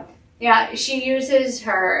 So yeah, she uses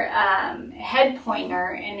her head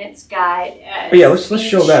pointer, and it's got. Let's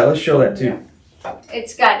show that. Let's show that too.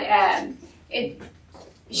 It's got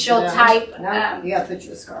she'll type. No, you got to put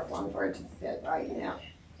your scarf on for it to fit right now.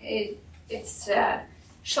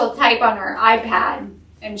 She'll type on her iPad,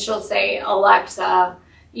 and she'll say Alexa,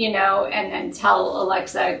 and then tell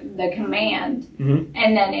Alexa the command, and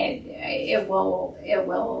then it will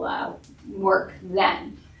work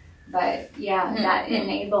then. But that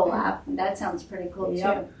Enable app, that sounds pretty cool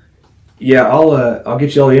too. Yeah, I'll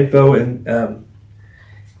get you all the info, and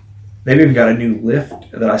they've even got a new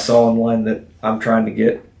lift that I saw online that I'm trying to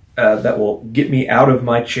get that will get me out of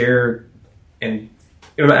my chair and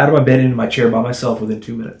out of my bed into my chair by myself within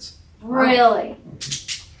 2 minutes. Really?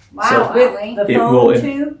 Wow, So- With Allie. the It phone will-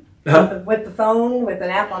 too? Huh? With the phone, with an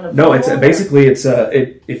app on the phone? No, it's basically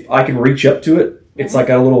if I can reach up to it, it's like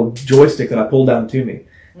a little joystick that I pull down to me.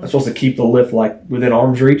 I'm supposed to keep the lift like within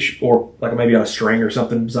arm's reach, or like maybe on a string or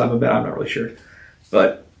something beside my bed. I'm not really sure,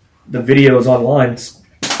 but the videos online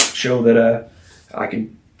show that I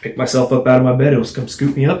can pick myself up out of my bed. It'll come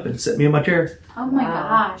scoop me up and set me in my chair. Oh my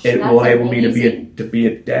gosh. It that's will enable me amazing. to be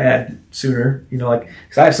a dad sooner.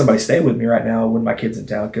 Because I have somebody stay with me right now when my kid's in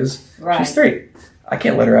town because she's 3. I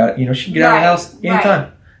can't let her out. She can get out of the house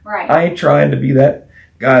anytime. Right. I ain't trying to be that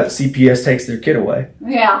guy that CPS takes their kid away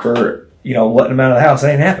for letting them out of the house. It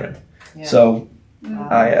ain't happening. Yeah. So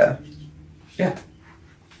Yeah.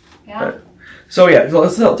 So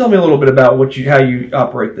let's tell me a little bit about how you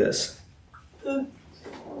operate this.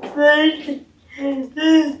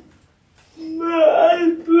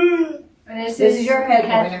 This is your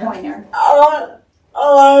head pointer.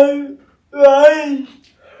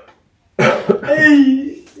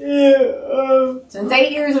 Since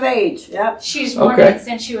 8 years of age. Yep. She's worn Okay. it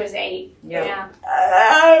since she was 8. Yep. Yeah.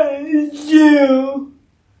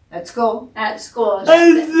 At school. At school.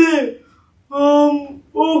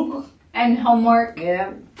 And homework.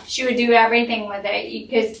 Yeah. She would do everything with it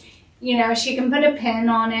because, she can put a pin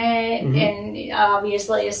on it and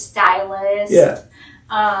obviously a stylus. Yeah.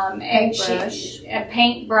 And Paintbrush. a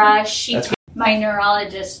paintbrush. That's My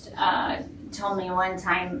neurologist told me one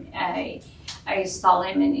time, I saw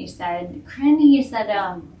him and he said, Corinne,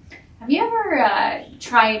 have you ever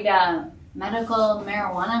tried medical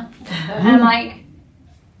marijuana? And I'm like,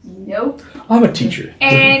 nope. I'm a teacher.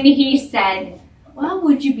 And he said, well,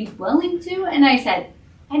 would you be willing to? And I said,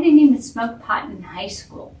 I didn't even smoke pot in high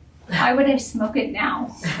school. Why would I smoke it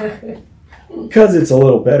now? Because it's a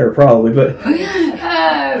little better, probably, but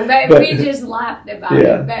But we just laughed about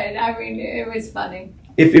Yeah. it. But I mean, it was funny.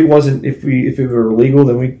 if it wasn't, if it were legal,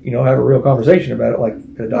 then we, have a real conversation about it, like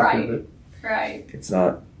a doctor. Right. But Right. it's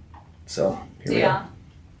not. So here we are. Yeah.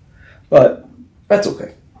 But that's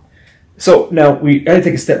okay. So now I had to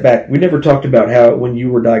take a step back. We never talked about how when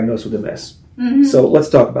you were diagnosed with MS. Mm-hmm. So let's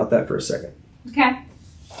talk about that for a second. Okay.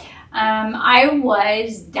 I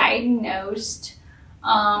was diagnosed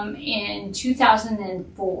in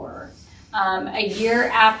 2004, a year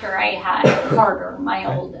after I had Carter,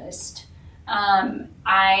 my oldest.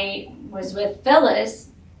 I was with Phyllis.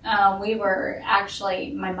 We were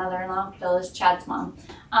actually, my mother-in-law, Phyllis, Chad's mom,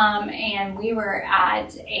 and we were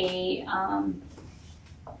at a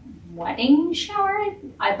wedding shower,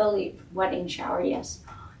 I believe. Wedding shower, yes.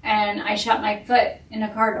 And I shut my foot in a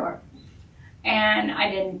car door, and I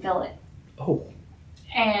didn't feel it. Oh.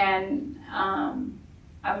 And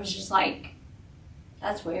I was just like,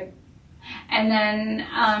 that's weird. And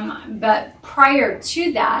then, but prior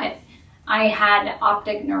to that, I had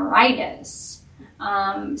optic neuritis.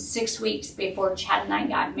 6 weeks before Chad and I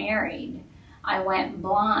got married, I went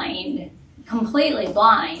blind, completely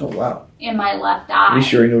blind, Oh, wow. in my left eye. At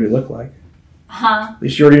least you already knew what he looked like. Huh? At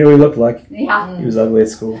least you already knew what he looked like. Yeah. He was ugly at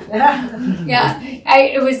school. Yeah.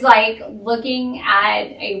 It was like looking at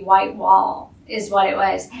a white wall is what it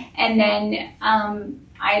was. And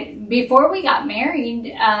then before we got married,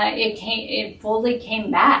 it fully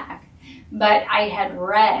came back. But I had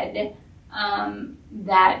read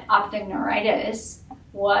that optic neuritis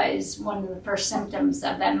was one of the first symptoms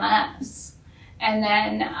of MS. And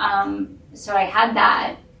then, so I had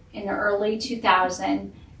that in the early 2000s,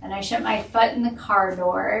 and I shut my foot in the car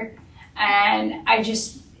door, and I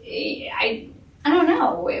don't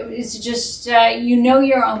know, it was just,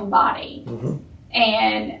 your own body. Mm-hmm.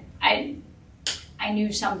 And I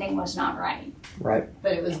knew something was not right. Right.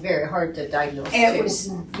 But it was very hard to diagnose. It too. was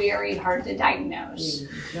very hard to diagnose.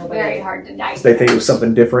 Nobody- Very hard to diagnose. So they think it was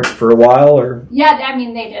something different for a while, or? Yeah, I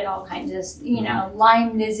mean, they did all kinds of,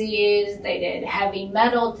 Lyme disease, they did heavy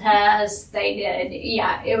metal tests,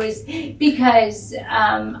 it was because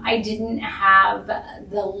I didn't have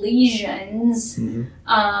the lesions, Mm-hmm.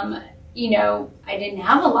 I didn't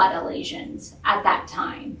have a lot of lesions at that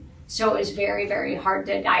time. So it was very, very hard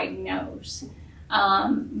to diagnose.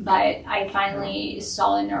 But I finally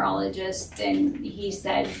saw a neurologist, and he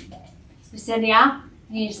said, yeah.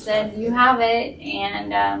 He said, you have it.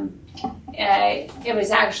 And it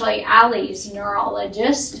was actually Allie's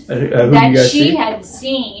neurologist Who do you that guys she see? had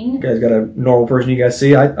seen. You guys got a normal person you guys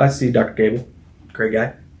see? I see Dr. Cable. Great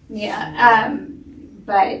guy. Yeah.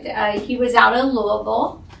 But he was out of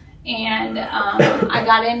Louisville, and I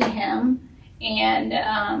got into him,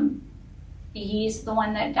 and he's the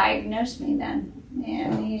one that diagnosed me then.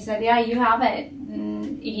 And he said, yeah, you have it.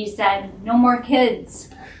 And he said, no more kids.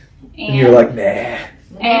 And you're like, nah.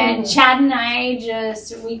 And Chad and I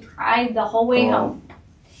we cried the whole way Oh.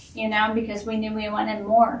 home, because we knew we wanted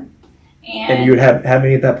more. And you would have how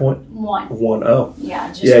many at that point? One. One. Oh. Yeah,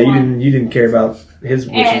 just Yeah, one. you didn't care about his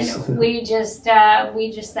wishes. And we just said,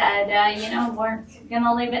 we're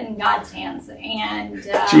gonna leave it in God's hands. And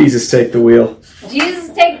Jesus, take the wheel.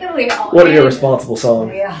 Jesus, take the wheel. What an And- irresponsible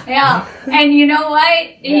song. Yeah. Yeah, and you know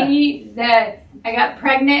what? Yeah. I got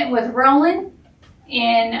pregnant with Roland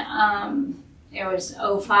in it was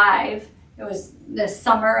 05. It was the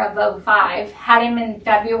summer of 05. Had him in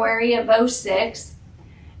February of 06.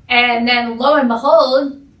 And then lo and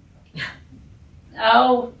behold,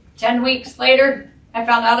 10 weeks later, I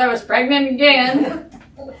found out I was pregnant again.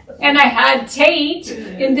 And I had Tate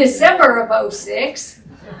in December of 06.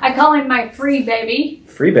 I call him my free baby.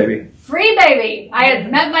 Free baby. Free baby. I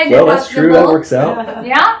had met my deductible. Well, that's true. That works out.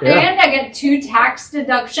 Yeah, Yeah. and I get 2 tax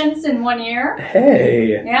deductions in 1 year.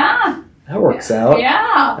 Hey, Yeah, that works out.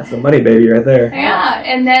 yeah, That's the money baby right there. yeah.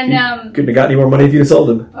 And then, Couldn't have got any more money if you'd have sold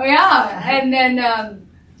him.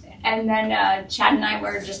 and then Chad and I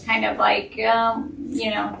were just kind of like,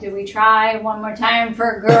 do we try one more time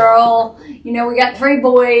for a girl? We got 3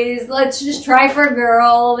 boys. Let's just try for a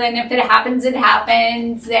girl. And if it happens, it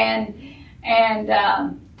happens. And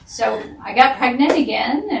so I got pregnant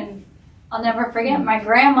again, and I'll never forget my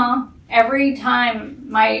grandma. Every time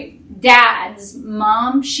my dad's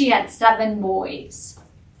mom, she had 7 boys.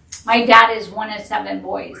 My dad is one of 7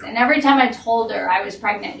 boys. And every time I told her I was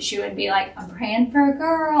pregnant, she would be like, I'm praying for a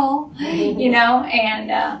girl,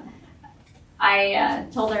 and I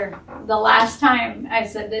told her the last time, I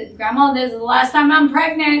said, Grandma, this is the last time I'm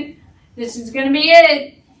pregnant. This is going to be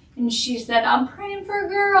it. And she said, I'm praying for a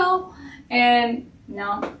girl. And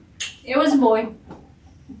no, it was a boy.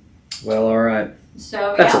 Well, all right.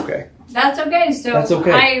 So That's yeah, okay. that's okay. So That's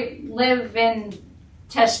okay. I live in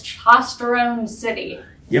Testosterone City.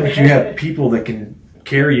 Yeah, but you have people that can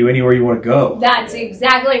carry you anywhere you want to go. That's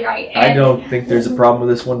exactly right. I And don't think there's a problem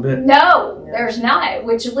with this one bit. no, there's not.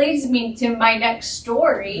 Which leads me to my next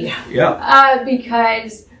story. Yeah.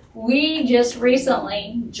 Because we just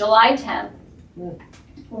recently, July 10th,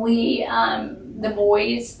 we, the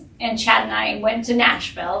boys and Chad and I went to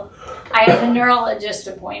Nashville. I have a neurologist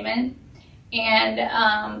appointment,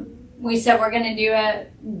 and we said we're going to do a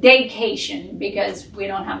daycation because we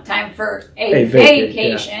don't have time for a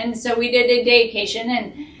vacation. So we did a daycation,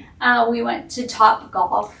 and we went to Top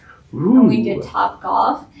Golf. Ooh. And we did Top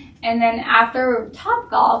Golf. And then after Top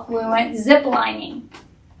Golf, we went zip lining.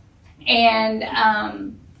 And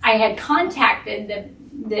I had contacted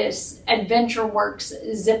this Adventure Works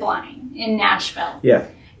zip line in Nashville. Yeah.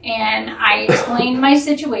 And I explained my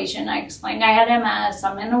situation. I explained I had MS.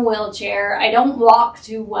 I'm in a wheelchair. I don't walk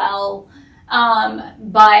too well.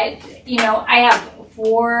 But, you know, I have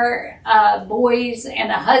 4 boys and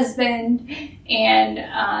a husband. And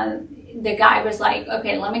the guy was like,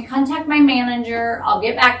 okay, let me contact my manager. I'll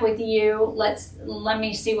get back with you. Let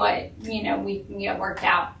me see what, you know, we can get worked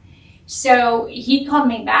out. So he called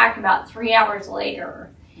me back about 3 hours later.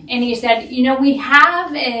 And he said, you know, we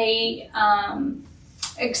have a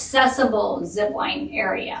accessible zipline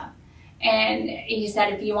area. And he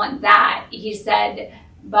said, if you want that, he said,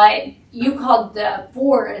 but you called the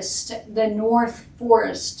forest, the North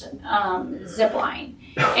Forest zipline.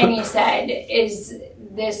 And he said, is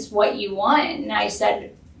this what you want? And I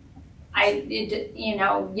said,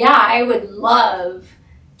 yeah, I would love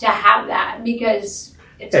to have that because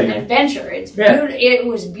it's an adventure. It's it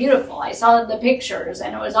was beautiful. I saw the pictures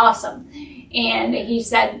and it was awesome. And he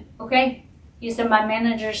said, okay. He said, my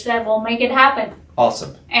manager said, we'll make it happen.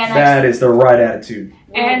 Awesome. And that is the right attitude.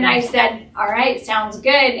 And I said, all right, sounds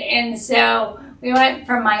good. And so we went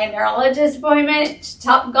from my neurologist appointment to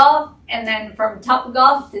Top Golf, and then from Top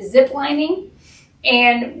Golf to zip lining.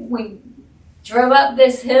 And we drove up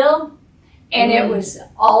this hill, and it was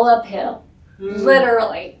all uphill.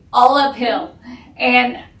 Literally, all uphill.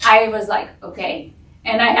 And I was like, okay.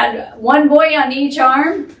 And I had one boy on each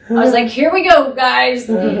arm. I was like, here we go, guys.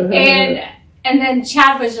 And then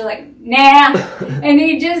Chad was just like, nah. And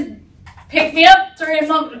he just picked me up,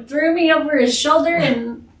 threw me over his shoulder,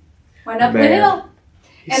 and went up the hill.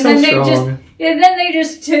 He's so strong. Then they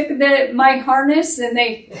just took my harness and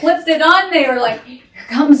they flipped it on. They were like, here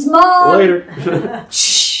comes Mom. Later.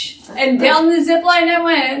 And down the zip line I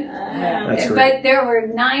went. That's great. But there were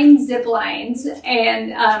 9 zip lines,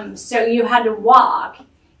 and so you had to walk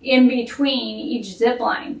in between each zip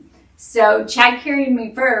line. So Chad carried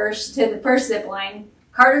me first to the first zip line.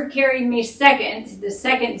 Carter carried me second to the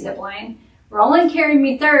second zip line. Roland carried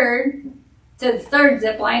me third to the third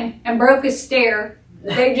zip line and broke a stair.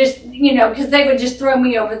 They just, because they would just throw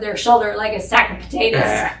me over their shoulder like a sack of potatoes.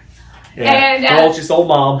 Yeah. And, well, just old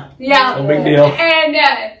Mom. Yeah. No big deal.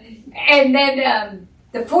 And then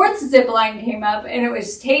the fourth zip line came up, and it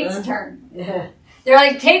was Tate's turn. They're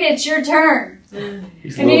like, Tate, it's your turn.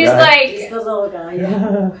 He's And he's like, He's the little guy,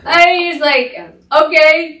 yeah. and he's like,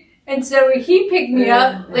 okay. And so he picked me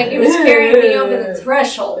up like he was carrying me over the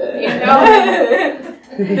threshold,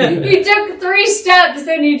 He took 3 steps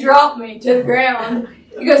and he dropped me to the ground.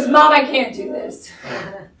 He goes, Mom, I can't do this.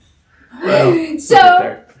 Well,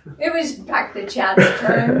 So it was back to Chad's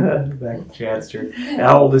turn. Back to Chad's turn.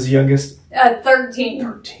 How old is the youngest? 13.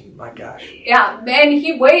 13, my gosh. Yeah, and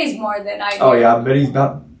he weighs more than I do. Oh, yeah, I bet he's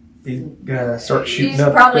gonna start shooting He's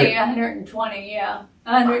up. probably quick. 120,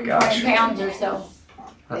 120 gosh. pounds or so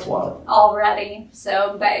That's wild. already.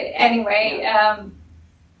 So, but anyway,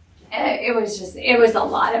 it was a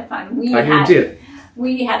lot of fun. I guarantee it.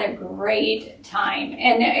 We had a great time,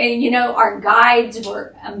 and our guides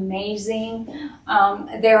were amazing.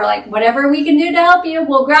 They were like, whatever we can do to help you,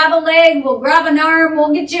 we'll grab a leg, we'll grab an arm,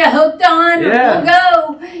 we'll get you hooked on, we'll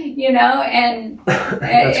go, and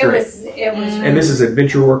it was. And this is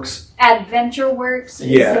Adventure Works. Adventure Works.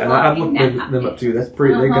 Yeah, and I've looked them up too. That's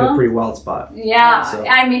pretty. They got a pretty wild spot. Yeah, So.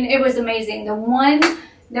 I mean, it was amazing. The one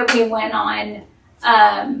that we went on,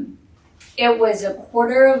 it was a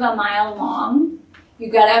 1/4 of a mile long. You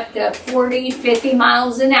got up to 40, 50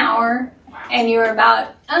 miles an hour, and you were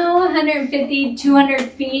about 150, 200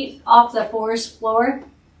 feet off the forest floor,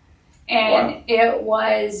 and It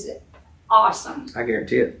was awesome. I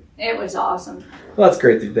guarantee it. It was awesome. Well, that's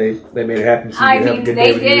great that they made it happen. So you could have a good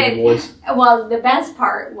day they with you and the boys. Well, the best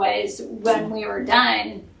part was when we were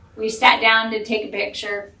done, we sat down to take a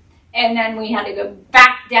picture. and then we had to go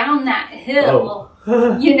back down that hill,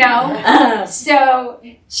 Oh. you know? So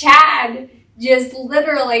Chad just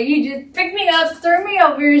literally, he just picked me up, threw me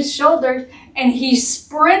over his shoulders, and he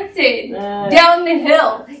sprinted down the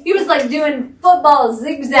hill. He was like doing football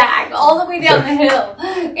zigzag all the way down the hill.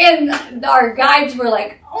 And our guides were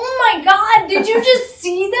like, oh my God, did you just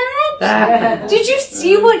see that? Did you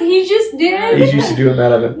see what he just did? He's used to doing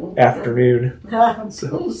that of an afternoon.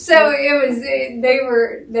 So So it was, they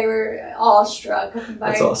were awestruck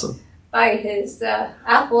that's awesome. by his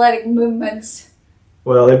athletic movements.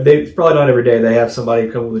 Well, it's probably not every day they have somebody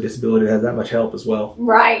come with a disability that has that much help as well.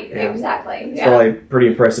 Right, Yeah. exactly. It's Yeah. probably pretty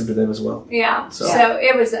impressive to them as well. Yeah. So- So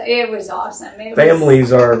it was awesome.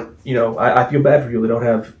 Families are, I feel bad for people that don't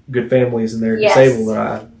have good families and they're Yes. disabled.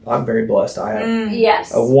 And I'm very blessed. I have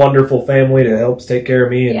Yes. a wonderful family that helps take care of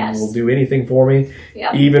me and Yes. will do anything for me,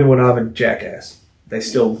 Yep. even when I'm a jackass. They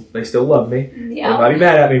still love me. They Yeah. might be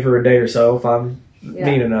mad at me for a day or so if I'm Yeah.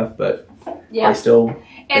 mean enough, but Yeah. they still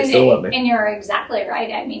love me. And you're exactly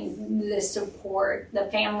right. I mean, the support, the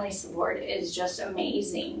family support is just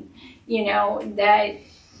amazing. You know, that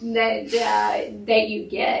you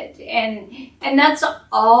get. And that's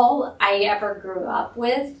all I ever grew up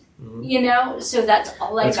with, Mhm. you know, so that's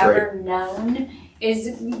all I've That's ever known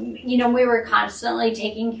is, you know, we were constantly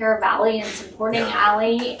taking care of Allie and supporting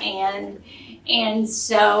Allie and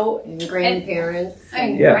so And grandparents.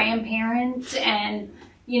 and Yeah. grandparents. And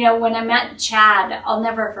you know, when I met Chad, I'll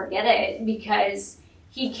never forget it because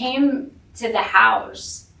he came to the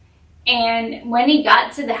house, and when he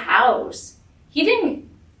got to the house, he didn't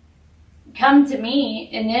come to me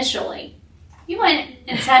initially. He went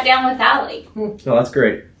and sat down with Allie No, that's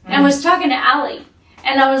great. and was talking to Allie,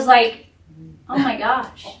 and I was like, oh my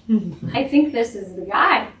gosh, I think this is the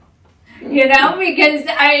guy. You know, because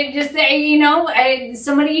I just say, you know,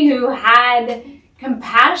 somebody who had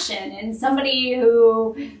compassion and somebody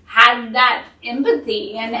who had that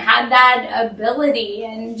empathy and had that ability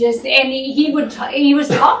and he was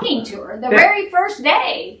talking to her the very first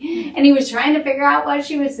day and he was trying to figure out what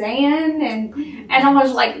she was saying and I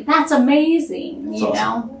was like, that's amazing, you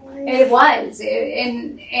know. It was.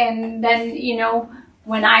 And then, you know,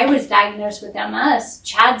 when I was diagnosed with MS,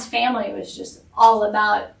 Chad's family was just all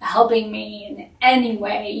about helping me in any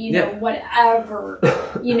way, you know, whatever,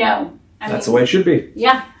 you know. That's the way it should be.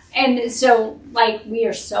 Yeah. And so, like, we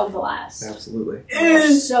are so blessed. Absolutely.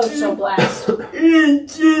 We're so blessed.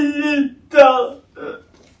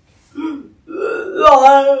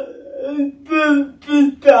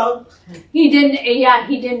 He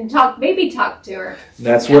didn't talk, baby talk to her.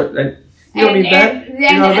 That's what, you don't need that.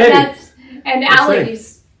 You're not a baby. And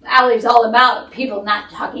Allie's all about people not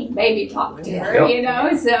talking baby talk to her, Yep. you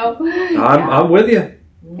know, so. I'm with you.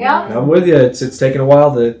 Yeah. I'm with you. It's taken a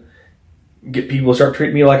while to get people to start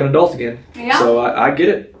treating me like an adult again. Yeah. So I get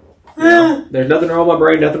it. You know, there's nothing wrong with my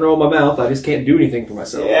brain, nothing wrong with my mouth. I just can't do anything for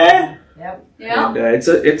myself. Yeah. And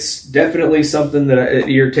it's definitely something that it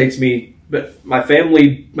irritates me. But my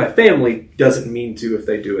family doesn't mean to if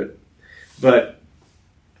they do it. But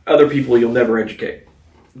other people you'll never educate.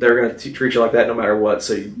 They're going to treat you like that no matter what.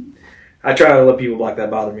 So I try not to let people like that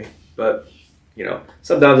bother me. But, you know,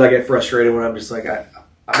 sometimes I get frustrated when I'm just like, I'm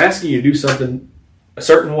asking you to do something a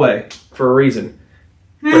certain way for a reason.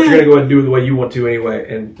 But you're going to go ahead and do it the way you want to anyway,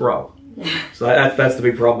 and wrong. So that's the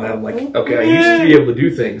big problem I have. I'm like, okay, I used to be able to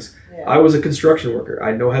do things. I was a construction worker.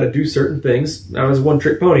 I know how to do certain things. I was a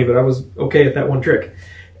one-trick pony, but I was okay at that one trick.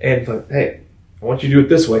 And but, hey, I want you to do it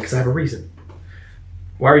this way because I have a reason.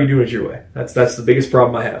 Why are you doing it your way? That's the biggest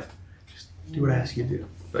problem I have. Just do what I ask you to do.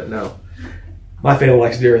 But no, my family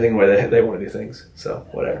likes to do everything the way they want to do things. So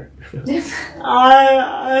whatever.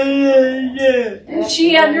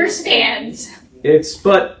 She understands.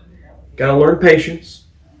 But gotta learn patience.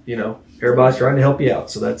 You know, everybody's trying to help you out.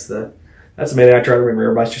 So that's the main thing I try to remember.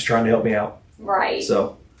 Everybody's just trying to help me out. Right.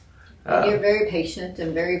 So You're very patient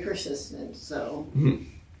and very persistent, so.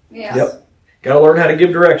 Yeah. Yep. Gotta learn how to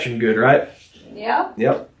give direction good, right? Yep.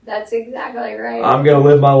 Yep. That's exactly right. I'm gonna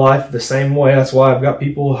live my life the same way. That's why I've got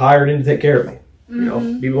people hired in to take care of me. You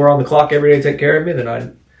know, people are on the clock every day to take care of me. Then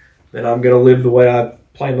I'm gonna live the way I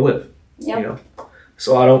plan to live. Yep. You know,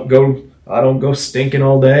 so I don't go stinking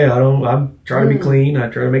all day. I'm trying to be clean. I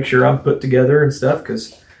try to make sure I'm put together and stuff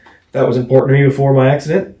because that was important to me before my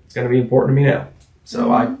accident. It's gonna be important to me now.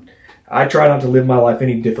 So I try not to live my life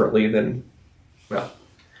any differently than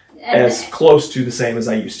as close to the same as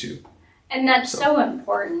I used to. And that's so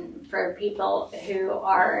important for people who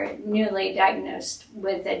are newly diagnosed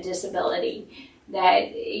with a disability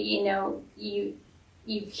that, you know, you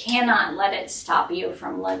cannot let it stop you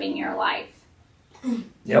from living your life.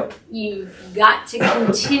 Yep. You've got to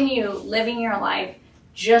continue living your life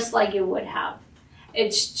just like you would have.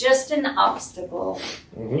 It's just an obstacle.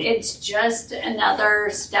 Mm-hmm. It's just another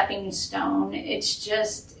stepping stone.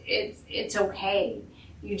 It's okay.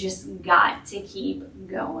 You just got to keep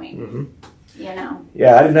going. Mm-hmm. You know?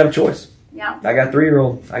 Yeah, I didn't have a choice. Yeah. I got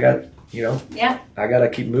 3-year-old. I got, Yeah. I got to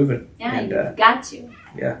keep moving. Yeah, And, you've got to.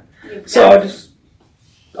 yeah. You've So got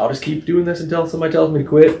I'll just keep doing this until somebody tells me to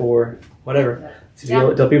quit or whatever. Yeah.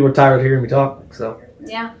 Until people are tired of hearing me talk. So.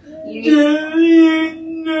 Yeah.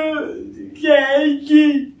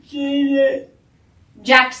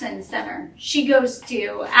 Jackson Center. She goes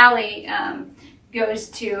to, Allie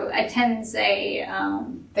attends a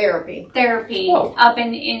Therapy. therapy Oh. up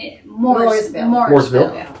in Mooresville.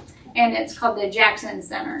 Mooresville. Yeah. And it's called the Jackson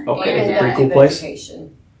Center. Okay, And, it's a pretty cool place.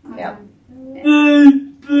 Education. Yeah.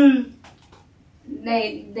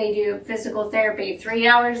 They do physical therapy 3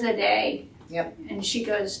 hours a day. Yep. And she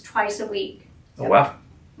goes twice a week. Oh, wow.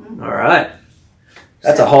 Mhm. All right.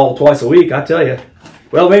 That's a haul twice a week, I tell you.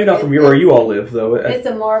 Well, maybe not from where you all live, though. It's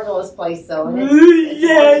a marvelous place, though, and it's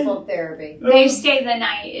wonderful therapy. They stay the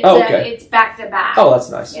night. It's Oh, okay. it's back to back. Oh, that's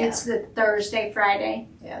nice. Yeah. It's the Thursday, Friday.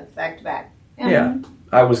 Yeah, it's back to back. Yeah.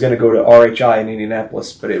 I was going to go to RHI in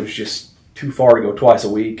Indianapolis, but it was just too far to go twice a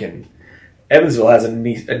week. And Evansville has a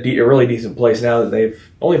really decent place now that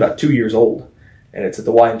they've only about 2 years old. And it's at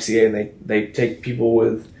the YMCA, and they take people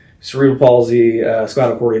with cerebral palsy,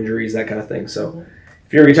 spinal cord injuries, that kind of thing. So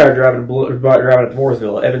if you're tired of driving up to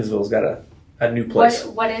Mooresville, Evansville's got a new place.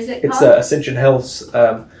 What is it It's called? Ascension Health's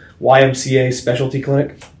YMCA specialty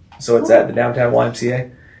clinic. So it's at the downtown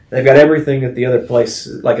YMCA. They've got everything that the other place,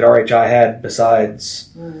 like at RHI, had besides.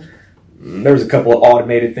 There was a couple of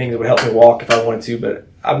automated things that would help me walk if I wanted to, but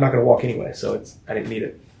I'm not going to walk anyway, so I didn't need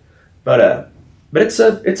it. But it's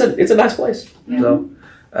a nice place. Yeah. So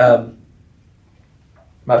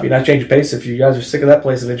might be a nice change of pace if you guys are sick of that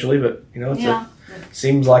place eventually. But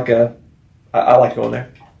seems like I like going there.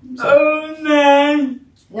 So.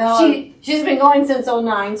 No, she's been going since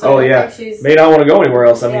 2009. So Oh, I yeah. think she's May not want to go anywhere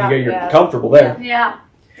else. I mean, Yeah, you're yeah. comfortable there. Yeah.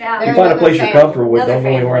 You find a place you're comfortable with, don't go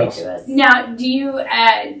anywhere else. Now, do you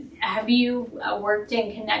have you worked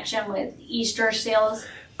in connection with Easter sales?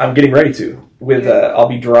 I'm getting ready to. I'll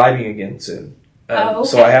be driving again soon. Okay.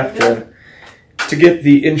 So I have to get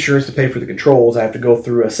the insurance to pay for the controls. I have to go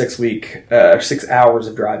through a 6 hours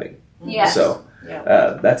of driving. Yes. So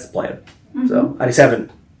that's the plan. Mm-hmm. So I just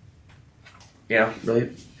haven't, really.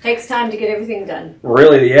 Takes time to get everything done.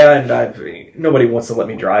 Really, yeah, and nobody wants to let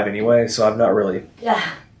me drive anyway, so I'm not really, Yeah.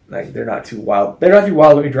 they're not too wild. They're not too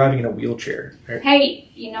wild about me driving in a wheelchair. Hey,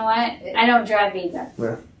 you know what? I don't drive either.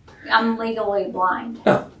 Yeah. I'm legally blind.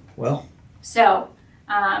 Oh, well. So,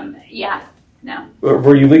 no.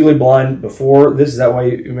 Were you legally blind before this? Is that why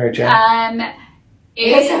you married Chad?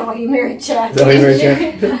 Is that why you married Chad? Is that why you married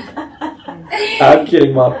Chad? I'm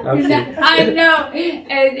kidding, Mom. I'm kidding. I know.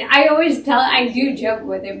 And I always I do joke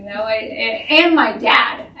with him, though. And my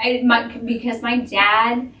dad. Because my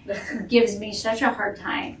dad gives me such a hard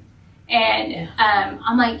time. And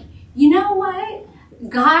I'm like, you know what?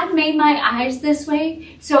 God made my eyes this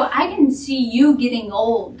way so I can see you getting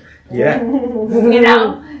old. Yeah.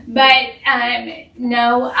 But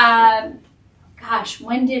no, gosh,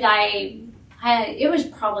 when did it was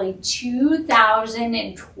probably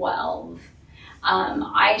 2012.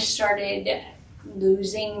 I started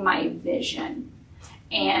losing my vision.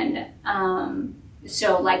 And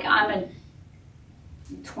so like I'm a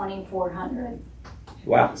 2400.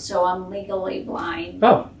 Wow. So I'm legally blind.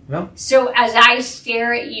 Oh, well. So as I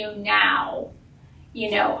stare at you now,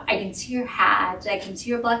 I can see your hat, I can see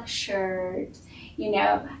your black shirt,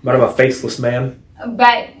 But I'm a faceless man.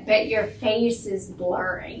 But your face is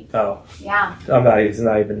blurry. Oh. Yeah. It's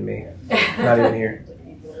not even me. Not even here.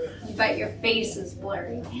 But your face is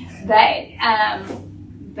blurry.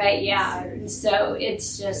 But yeah, so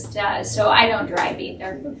it's just so I don't drive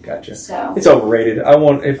either. Gotcha. So It's overrated. I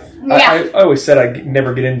always said I'd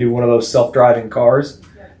never get into one of those self-driving cars,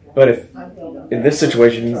 but if in this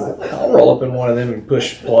situation, I'll roll up in one of them and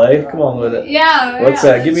push play. Come on with it. yeah. Let's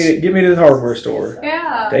give me to the hardware store.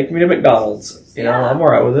 Yeah. Take me to McDonald's. I'm all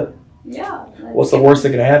right with it. Yeah. What's the worst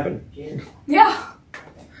that can happen? Yeah.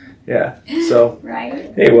 Yeah. So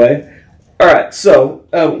Right. anyway, all right. So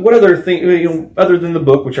what other thing? Other than the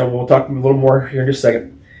book, which we'll talk a little more here in just a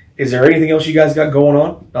second. Is there anything else you guys got going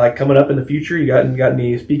on, like coming up in the future? You got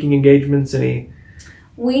any speaking engagements? Any?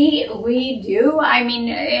 We do. I mean,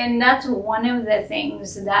 and that's one of the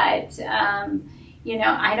things that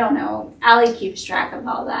I don't know. Allie keeps track of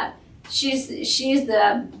all that. She's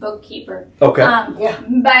the bookkeeper. Okay.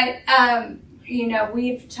 But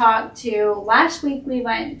we've talked to, last week we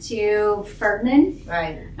went to Ferdinand.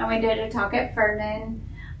 Right. And we did a talk at Ferdinand.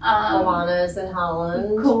 Kiwanis in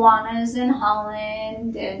Holland. Kiwanis in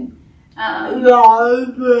Holland. And The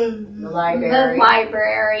library. The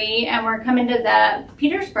library. And we're coming to the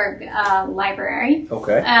Petersburg Library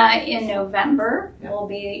in November. Yeah. We'll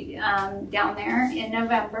be down there in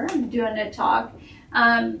November doing a talk.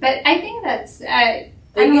 But I think that's...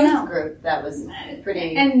 The youth group, that was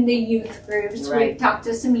pretty... And the youth groups. Right. We've talked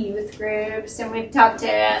to some youth groups, and we've talked to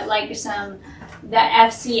the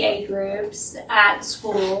FCA groups at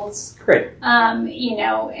schools. Great.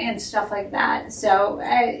 And stuff like that. So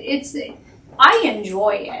I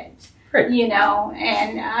enjoy it. Great.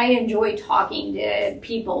 And I enjoy talking to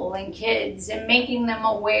people and kids and making them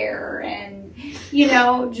aware and,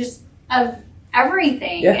 just of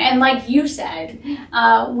everything. Yeah. And like you said,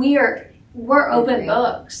 we're open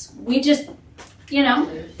books. We just, Yeah,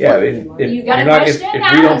 if you got a you're not, question,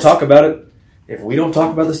 if we don't ask. talk about it, if we don't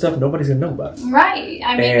talk about this stuff, nobody's gonna know about it. Right.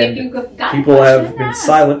 I mean, And if you got people a question, have been ask.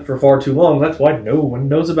 silent for far too long. That's why no one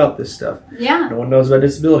knows about this stuff. Yeah. No one knows about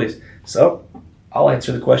disabilities. So I'll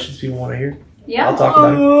answer the questions people want to hear. Yeah. I'll talk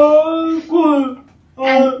about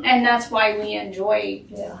it. And that's why we enjoy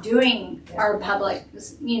doing our public,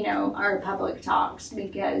 our public talks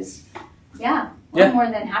because, we're more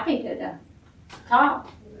than happy to talk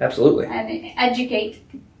Absolutely. and educate.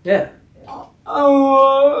 Yeah.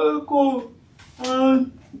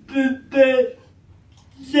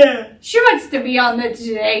 She wants to be on the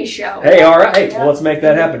Today Show. Hey, all right. Well, let's make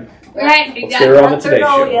that happen. Right? Let's get her on the Today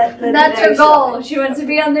Show. That's her goal. She wants to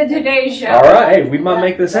be on the Today Show. All right. Hey, we might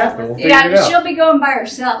make this happen. We'll figure it Yeah, out. she'll be going by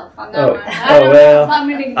herself on that Oh. one. Oh, well, I'm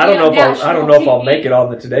gonna be I don't know on if I national don't know if I'll TV. make it on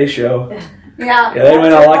the Today Show. Yeah. Yeah, they might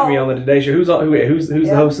not like me on the Today Show. Who's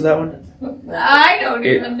the host of that one? I don't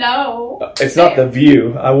even know. It's not The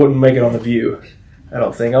View. I wouldn't make it on The View. I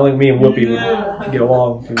don't think. I think me and Whoopi would get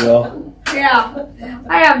along too well. Yeah.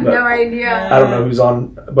 I have But no idea. I don't know who's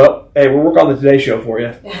on. But hey, we'll work on the Today Show for you.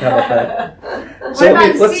 How about that? What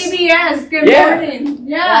about CBS? Good morning.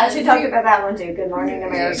 Yeah, she talked about that one too. Good Morning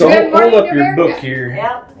America. So Good hold up morning, your America. book here.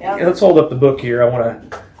 Yep. Yeah, let's hold up the book here. I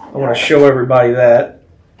want to show everybody that.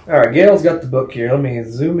 All right, Gail's got the book here. Let me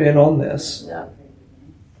zoom in on this. Yeah.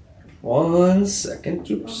 1 second.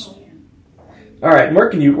 Oops. All right, and where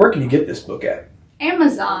can you get this book at?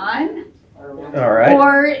 Amazon All right.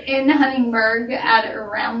 or in Huntingburg at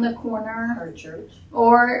Around the Corner Our church.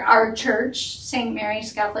 or our church, St.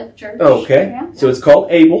 Mary's Catholic Church. Okay. Yeah. So it's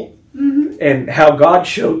called Able, Mm-hmm. and how God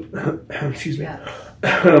showed. Excuse me.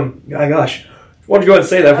 My gosh. Why don't you go ahead and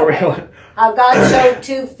say that for me? How God showed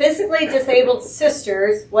to physically disabled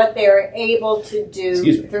sisters what they are able to Excuse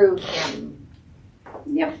do me. through Him.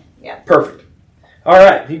 Yep. Perfect. All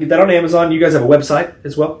right. You can get that on Amazon. You guys have a website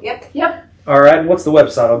as well? Yep. All right. What's the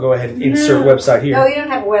website? I'll go ahead and insert website here. No, you don't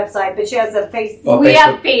have a website, but she has a Facebook. Oh, We Facebook.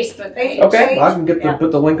 have Facebook page. Okay. Well, I can get Yeah.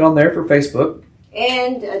 put the link on there for Facebook.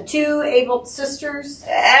 And Two Abled Sisters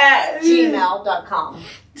at gmail.com.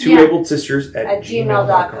 Two Yeah. Abled Sisters At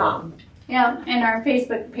gmail.com. Yeah, and our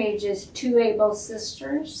Facebook page is Two Able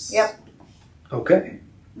Sisters. Yep. Okay.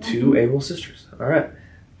 Two Able Sisters. All right.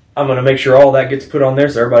 I'm going to make sure all that gets put on there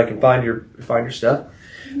so everybody can find your stuff.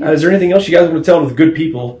 Is there anything else you guys want to tell the good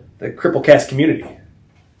people, the Cripplecast community?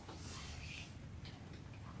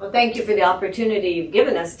 Well, thank you for the opportunity you've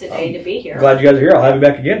given us today to be here. Glad you guys are here. I'll have you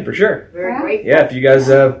back again for sure. Very Yeah. grateful. Yeah, if you guys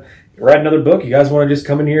write another book, you guys want to just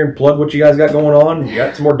come in here and plug what you guys got going on, you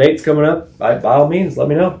got some more dates coming up, by all means, let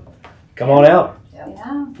me know. Come on out.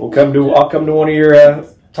 Yeah. I'll come to one of your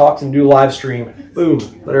talks and do a live stream. Boom.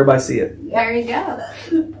 Let everybody see it. There you go.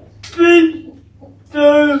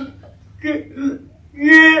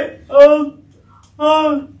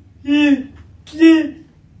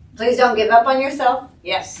 Please don't give up on yourself.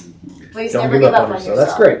 Yes. Please Don't never give up on yourself.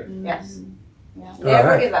 That's great. Yes. Yeah. Never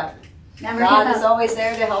right. give up. Never God give is up. always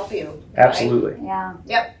there to help you. Absolutely. Yeah.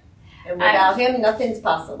 And without Him, nothing's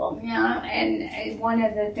possible. Yeah, and one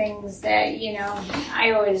of the things that,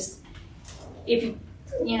 I always, if you,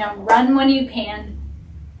 run when you can,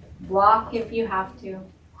 walk if you have to,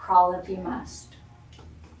 crawl if you must.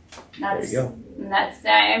 There you go. That's,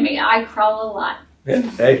 I crawl a lot, Yeah.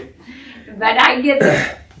 Hey, but I get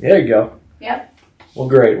there. there you go. Yep. Well,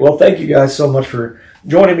 great. Well, thank you guys so much for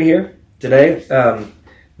joining me here today.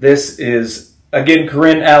 This is, again,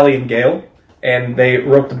 Corinne, Allie, and Gail, and they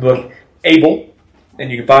wrote the book Able,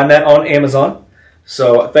 and you can find that on Amazon.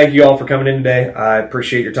 So thank you all for coming in today. I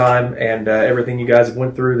appreciate your time and everything you guys have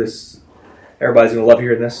went through. Everybody's going to love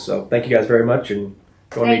hearing this, so thank you guys very much, and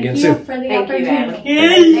join me again Thank you soon. for the Thank you, opportunity.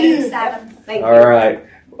 Adam. Thanks, Adam. Thank you. All right.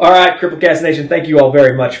 All right, Cripplecast Nation, thank you all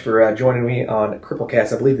very much for joining me on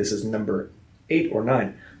Cripplecast. I believe this is number 8 or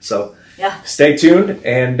 9. So Yeah. stay tuned,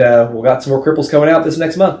 and we'll got some more cripples coming out this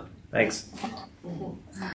next month. Thanks.